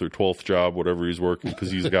fourth or 12th job, whatever he's working,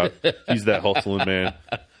 because he's that hustling man.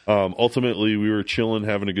 Ultimately, we were chilling,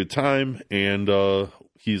 having a good time, and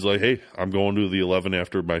he's like, hey, I'm going to the 11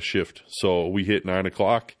 after my shift. So we hit 9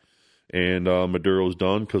 o'clock, and Maduro's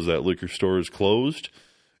done because that liquor store is closed.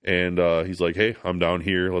 And he's like, hey, I'm down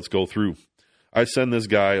here. Let's go through. I send this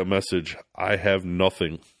guy a message. I have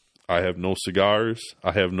nothing. I have no cigars.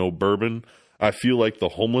 I have no bourbon. I feel like the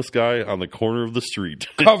homeless guy on the corner of the street.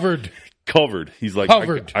 Covered. He's like,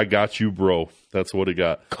 Covered. I got you, bro. That's what he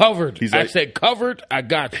got. Covered. He's I like, said covered. I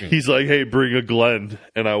got you. He's like, hey, bring a Glen.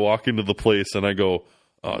 And I walk into the place and I go,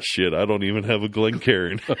 oh, shit, I don't even have a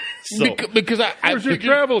Glencairn. So, because I Where's your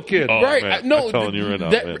travel kit? Oh, right. man, No, I'm telling you right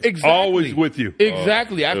now, man. Exactly. Always with you.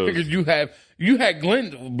 Exactly. I it was- figured you had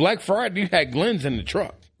Glen Black Friday. You had Glens in the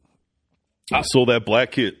truck. so that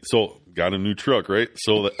black kit, got a new truck, right?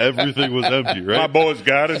 So everything was empty, My right? boy's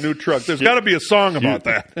got a new truck. There's got to be a song about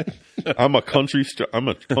that. I'm a country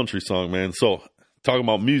song man. So talking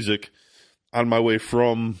about music, on my way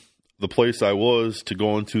from the place I was to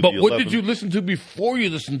going to But the what 11. did you listen to before you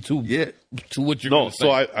listened to to what you're No, gonna say?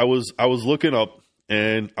 so I was looking up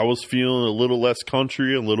and I was feeling a little less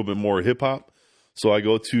country, a little bit more hip hop. So I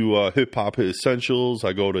go to Hip Hop Essentials.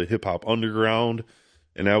 I go to Hip Hop Underground,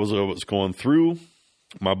 and that was what I was going through.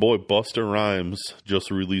 My boy Busta Rhymes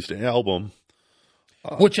just released an album.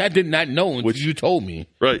 Which I did not know until you told me.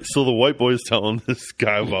 Right. So the white boy is telling this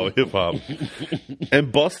guy about hip hop.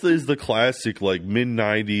 And Busta is the classic, like mid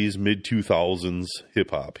 90s, mid 2000s hip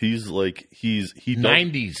hop. He's like, he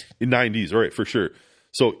 90s. 90s, right, for sure.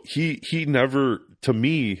 So he never, to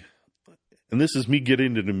me, and this is me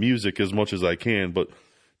getting into music as much as I can, but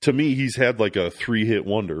to me, he's had like a 3-hit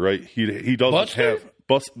wonder, right? He doesn't Buster? have.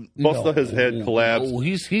 Busta has had collabs. No,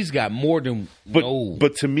 he's got more than.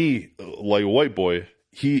 But to me, like White Boy,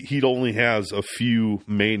 he only has a few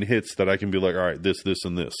main hits that I can be like, all right, this,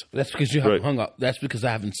 and this. That's because you haven't Right. hung up. That's because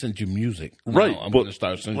I haven't sent you music. Right. Now I'm but going to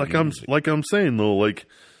start sending like you music. I'm saying though, like,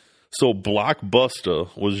 so Block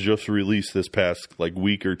Busta was just released this past like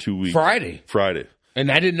week or 2 weeks. Friday.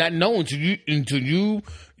 And I did not know until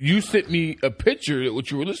you sent me a picture of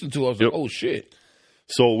what you were listening to. I was like, oh shit.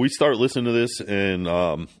 So we start listening to this, and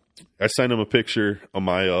I sent him a picture on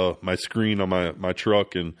my screen on my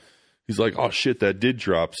truck, and he's like, "Oh shit, that did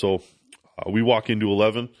drop." So we walk into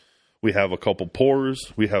 11. We have a couple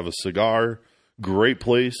pours. We have a cigar. great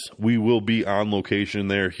place. We will be on location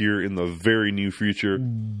there here in the very near future.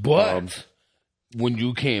 But when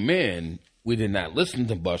you came in, we did not listen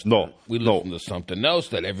to Buster. No. We listened to something else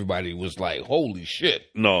that everybody was like, holy shit.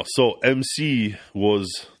 No, so MC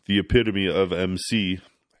was the epitome of MC.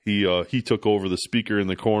 He took over the speaker in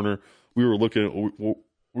the corner. We were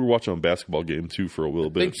watching a basketball game too for a little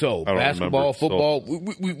bit. I think so. I don't Basketball, remember. football. So,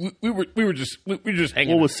 we were just hanging.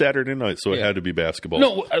 Well, it out. was Saturday night, so it had to be basketball.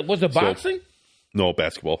 No, was it boxing? No,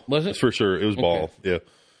 basketball. Was it? For sure. It was ball. Yeah.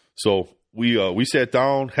 So we sat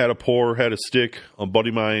down, had a pour, had a stick. A buddy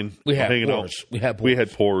of mine hanging pours. out. We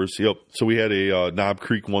had pours. Yep. So we had a Knob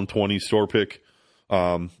Creek 120 store pick.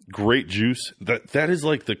 Great juice. That is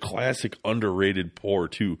like the classic underrated pour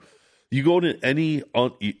too. You go to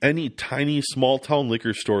any tiny small town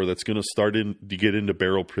liquor store that's going to start to get into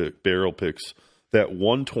barrel picks. That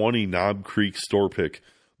 120 Knob Creek store pick,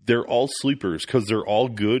 they're all sleepers because they're all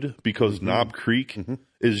good because Knob Creek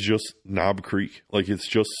is just Knob Creek. Like it's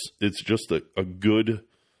just a good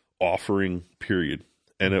offering. Period.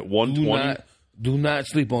 And at 120, do not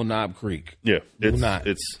sleep on Knob Creek. Yeah,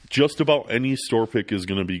 it's just about any store pick is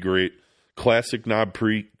going to be great. Classic Knob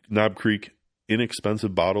Creek.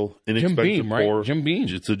 Inexpensive bottle, inexpensive Jim Beam, pour. Right? Jim Beam.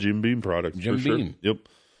 It's a Jim Beam product. Jim for Beam. Sure. Yep.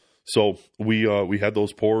 So we had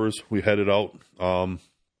those pours. We headed out.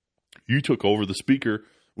 You took over the speaker.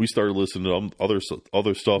 We started listening to other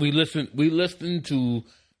stuff. We listened to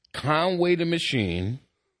Conway the Machine,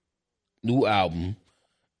 new album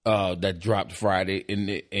that dropped Friday,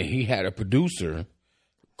 and he had a producer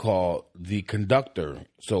called The Conductor.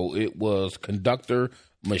 So it was Conductor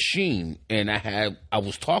Machine, and I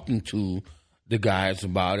was talking to the guys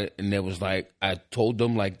about it, and it was like, I told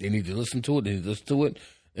them like they need to listen to it. And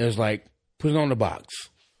it was like, put it on the box.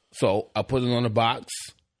 So I put it on the box,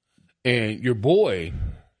 and your boy,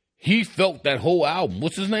 he felt that whole album.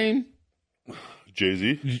 What's his name?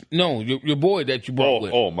 Jay-Z? No, your boy that you brought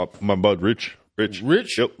with. Oh, my bud, Rich.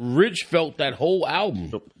 Yep. Rich felt that whole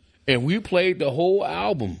album, and we played the whole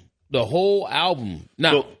album.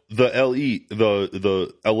 Now, so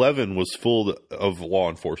the 11 was full of law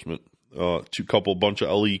enforcement. Bunch of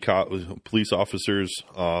LE police officers,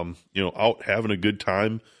 out having a good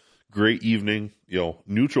time. Great evening,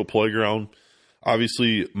 neutral playground.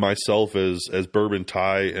 Obviously, myself as Bourbon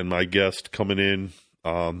Ty and my guest coming in,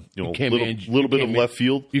 little bit of left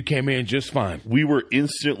field. You came in just fine. We were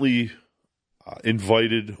instantly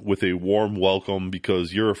invited with a warm welcome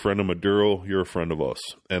because you're a friend of Maduro, you're a friend of us,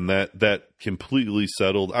 and that completely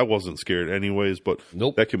settled. I wasn't scared anyways, but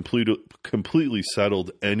that completely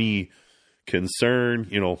settled any concern.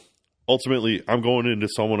 Ultimately, I'm going into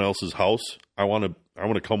someone else's house. I want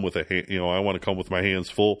to come with I want to come with my hands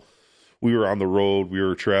full. We were on the road. We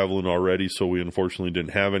were traveling already, so we unfortunately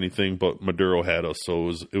didn't have anything. But Maduro had us, so it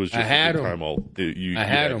was just a good time. I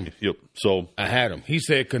had him. Yep. So I had him. He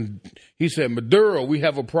said, Maduro, we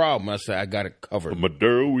have a problem. I said, I got it covered.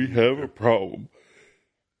 Maduro, we have a problem.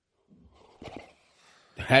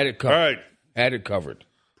 Had it covered. All right. Had it covered.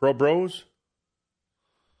 Pro Bros.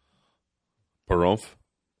 Parumph.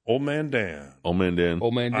 Old Man Dan.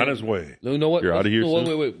 On his way. You know what? You're out of here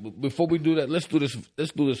soon? Wait. Before we do that, let's do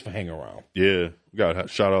this for Hang Around. Yeah. We got a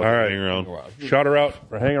shout out. All right. Hang Around. Shout her out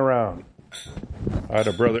for Hang Around. I had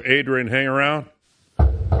a brother, Adrian, hang around.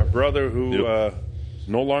 A brother who is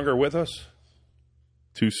no longer with us.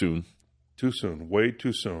 Too soon. Way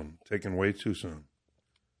too soon. Taken way too soon.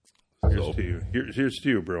 Here's to you. Here's to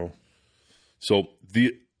you, bro. So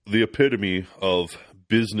the epitome of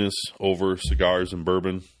business over cigars and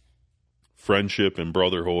bourbon, friendship and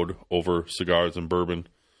brotherhood over cigars and bourbon,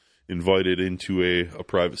 invited into a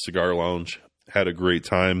private cigar lounge, had a great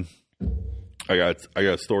time. I got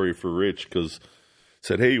a story for Rich because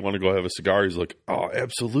said, hey, you want to go have a cigar? He's like, oh,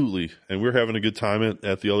 absolutely. And we were having a good time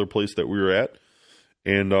at the other place that we were at.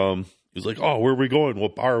 And he's like, oh, where are we going?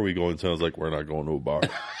 What bar are we going to? I was like, we're not going to a bar.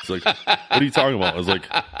 He's like, what are you talking about? I was like,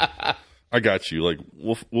 I got you. Like,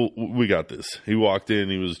 we got this. He walked in.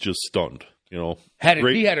 He was just stunned. He had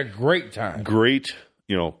a great time. Great,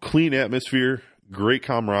 clean atmosphere, great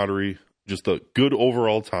camaraderie, just a good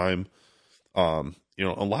overall time. A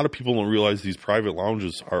lot of people don't realize these private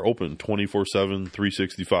lounges are open 24/7,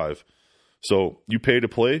 365. So you pay to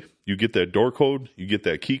play. You get that door code. You get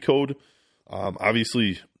that key code.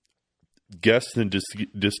 Obviously, guests and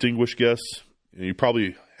distinguished guests, you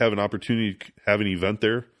probably have an opportunity to have an event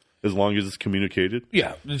there. As long as it's communicated.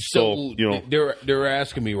 Yeah. So they're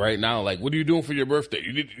asking me right now, like, what are you doing for your birthday?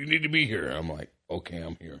 You need to be here. I'm like, okay,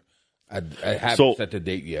 I'm here. I haven't set the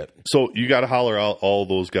date yet. So you got to holler out all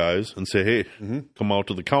those guys and say, hey, come out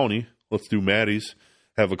to the county. Let's do Maddie's.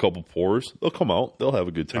 have a couple pours, they'll come out. They'll have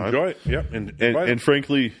a good time. Enjoy it. Yeah. And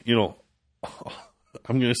frankly,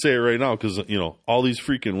 I'm going to say it right now because, all these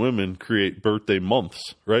freaking women create birthday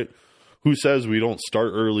months, right? Who says we don't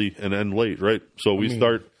start early and end late, right? So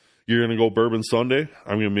start, you're going to go Bourbon Sunday.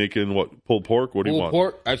 I'm going to make in pulled pork. What do you want?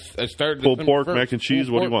 Pulled pork. I started pulled pork, mac and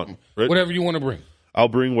cheese. What do you want? Right? Whatever you want to bring. I'll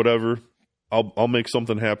bring whatever. I'll make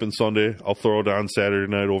something happen Sunday. I'll throw it on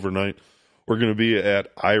Saturday night overnight. We're going to be at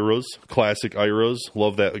Ira's, classic Ira's.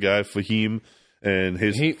 Love that guy, Fahim, and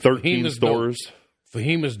his 13 stores. Dope.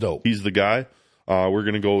 Fahim is dope. He's the guy. We're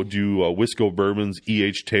going to go do Wisco Bourbons,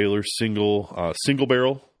 E.H. Taylor, single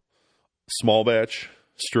barrel, small batch,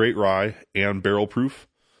 straight rye, and barrel proof.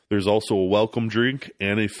 There's also a welcome drink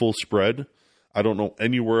and a full spread. I don't know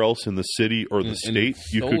anywhere else in the city or the state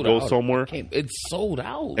you could go somewhere. It's sold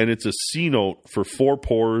out. And it's a C-note for 4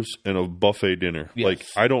 pours and a buffet dinner. Yes. Like,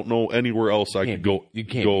 I don't know anywhere else I could go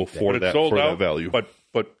for that value. But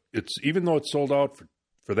it's even though it's sold out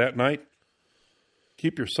for that night,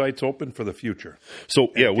 keep your sights open for the future. So,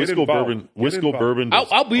 yeah, Wisco Bourbon.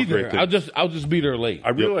 I'll be there. I'll just be there late.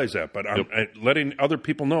 I realize that, but I'm letting other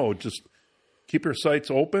people know, just keep your sights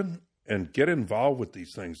open. And get involved with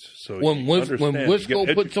these things. So when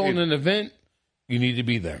Wisco puts on an event, you need to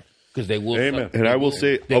be there because they will. Amen. And I will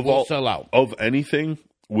say, they will sell out of anything.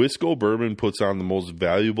 Wisco Bourbon puts on the most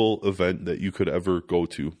valuable event that you could ever go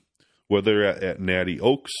to, whether at Natty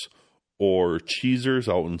Oaks or Cheezer's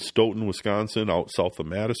out in Stoughton, Wisconsin, out south of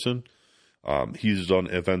Madison. He's done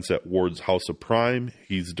events at Ward's House of Prime.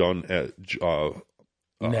 He's done at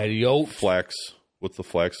Natty Oaks, Flax. What's the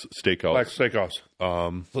Flax Steakhouse? Flax Steakhouse.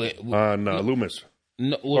 On Loomis.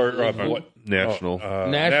 No, what? National.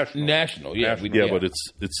 National. Yeah, but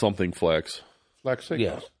it's something Flax. Flax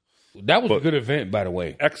Steakhouse. Yeah. That was a good event, by the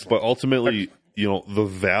way. Excellent. But ultimately, the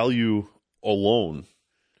value alone,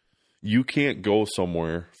 you can't go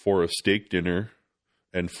somewhere for a steak dinner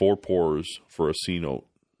and 4 pours for a C-note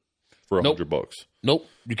for $100. Nope,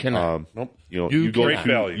 you cannot. Nope. You go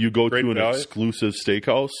to an exclusive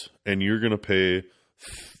steakhouse and you're going to pay,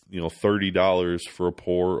 $30 for a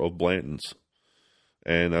pour of Blanton's,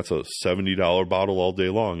 and that's a $70 bottle all day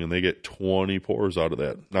long, and they get 20 pours out of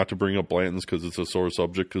that. Not to bring up Blanton's because it's a sore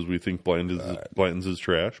subject because we think Blanton's is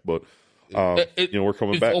trash, but we're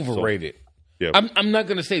coming back. It's overrated. So, yeah, I'm not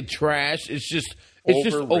going to say trash. It's just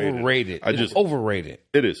overrated. It's overrated.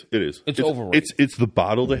 It is. It's overrated. It's the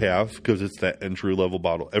bottle to have because it's that entry level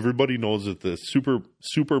bottle. Everybody knows that the super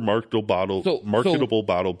marketable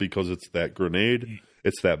bottle because it's that grenade.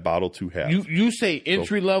 It's that bottle to have. You say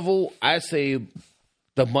entry level. I say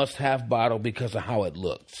the must have bottle because of how it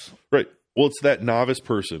looks. Right. Well, it's that novice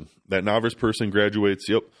person. That novice person graduates.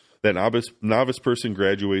 Yep. That novice person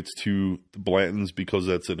graduates to the Blanton's because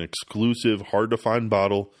that's an exclusive, hard to find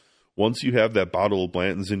bottle. Once you have that bottle of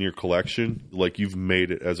Blanton's in your collection, like you've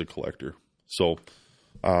made it as a collector. So,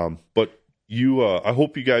 but I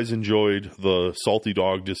hope you guys enjoyed the Salty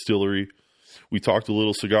Dog Distillery. We talked a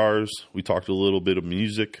little cigars. We talked a little bit of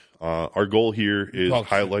music. Our goal here is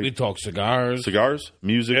highlight. We talk cigars,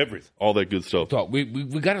 music, everything, all that good stuff. We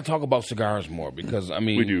got to talk about cigars more because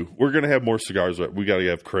we do. We're gonna have more cigars. We got to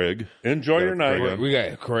have Craig. Enjoy your night. We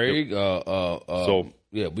got Craig. Yep. So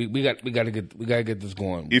yeah, we got to get this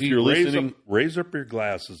going. If you're listening, raise up your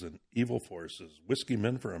glasses and evil forces. Whiskey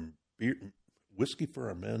for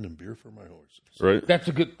a man and beer for my horses. Right. That's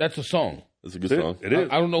a song. That's a good song. It is.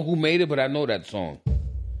 I don't know who made it, but I know that song.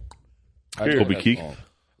 Toby Keith.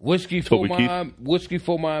 Whiskey for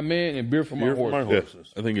my men and beer for my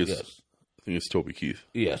horses. Yeah, I think it's Toby Keith.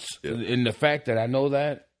 Yes. Yeah. And the fact that I know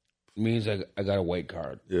that means I got a white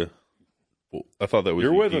card. Yeah. Well, I thought that was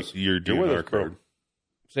your DNR card.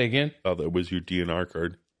 Say again? I thought that was your DNR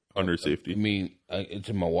card under safety. I mean, it's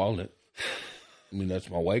in my wallet. I mean, that's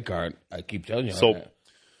my white card. I keep telling you. So that.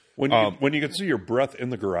 When you can see your breath in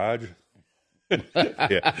the garage.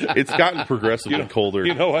 Yeah, it's gotten progressively colder.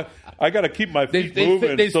 You know what? I got to keep my feet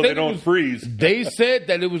moving so they don't freeze. They said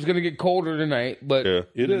that it was going to get colder tonight, but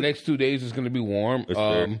the next 2 days is going to be warm.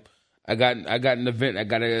 I got an event I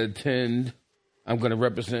got to attend. I'm going to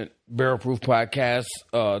represent Barrel Proof Podcast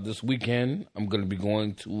this weekend. I'm going to be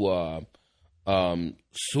going to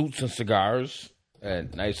Suits and Cigars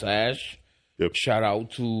at Nice Ash. Yep. Shout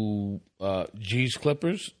out to G's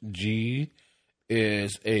Clippers. G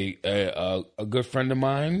is a good friend of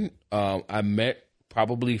mine. I met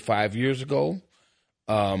probably 5 years ago.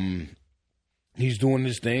 He's doing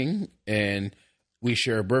his thing, and we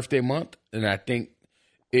share a birthday month, and I think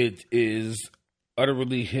it is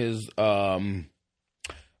utterly his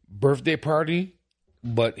birthday party,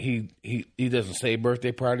 but he doesn't say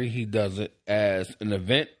birthday party. He does it as an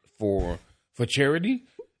event for for charity.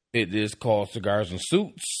 It is called Cigars and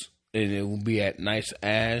Suits, and it will be at Nice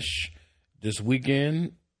Ash this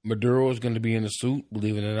weekend. Maduro is going to be in a suit,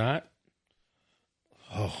 believe it or not.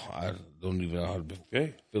 Oh, I don't even know how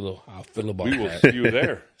I feel about We will that. see you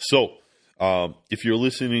there. So, if you're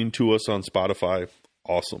listening to us on Spotify,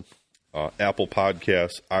 awesome. Apple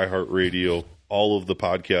Podcasts, iHeartRadio, all of the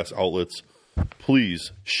podcast outlets,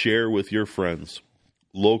 please share with your friends.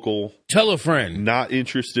 Local, Tell a friend. not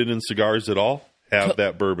interested in cigars at all, have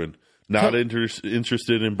that bourbon. Not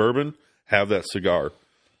interested in bourbon, have that cigar.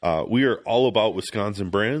 We are all about Wisconsin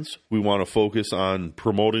brands. We want to focus on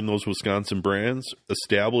promoting those Wisconsin brands,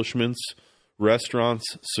 establishments,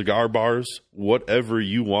 restaurants, cigar bars, whatever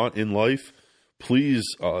you want in life. Please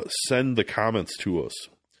send the comments to us.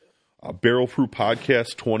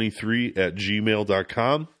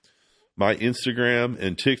 barrelprooffpodcast23@gmail.com. My Instagram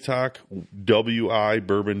and TikTok, WI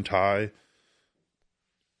Bourbon Tie.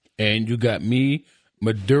 And you got me,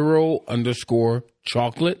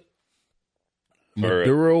 Maduro_chocolate.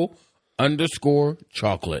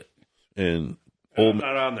 Maduro_chocolate. And I'm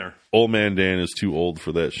not on there. old man Dan is too old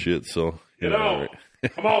for that shit, so Get out.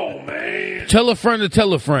 Come on, man. Tell a friend to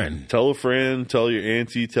tell a friend. Tell a friend, tell your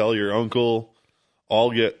auntie, tell your uncle.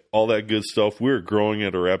 Get all that good stuff. We're growing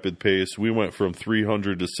at a rapid pace. We went from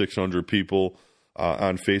 300 to 600 people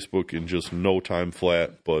on Facebook in just no time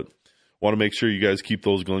flat. But want to make sure you guys keep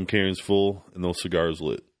those Glencairns full and those cigars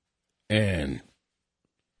lit. And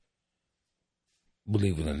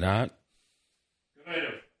believe it or not,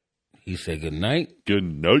 he said good night Good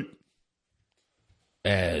night.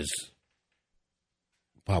 as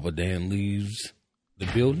Papa Dan leaves the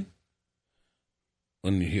building.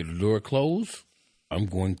 When you hear the door close, I'm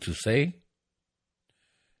going to say,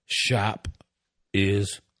 shop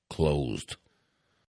is closed.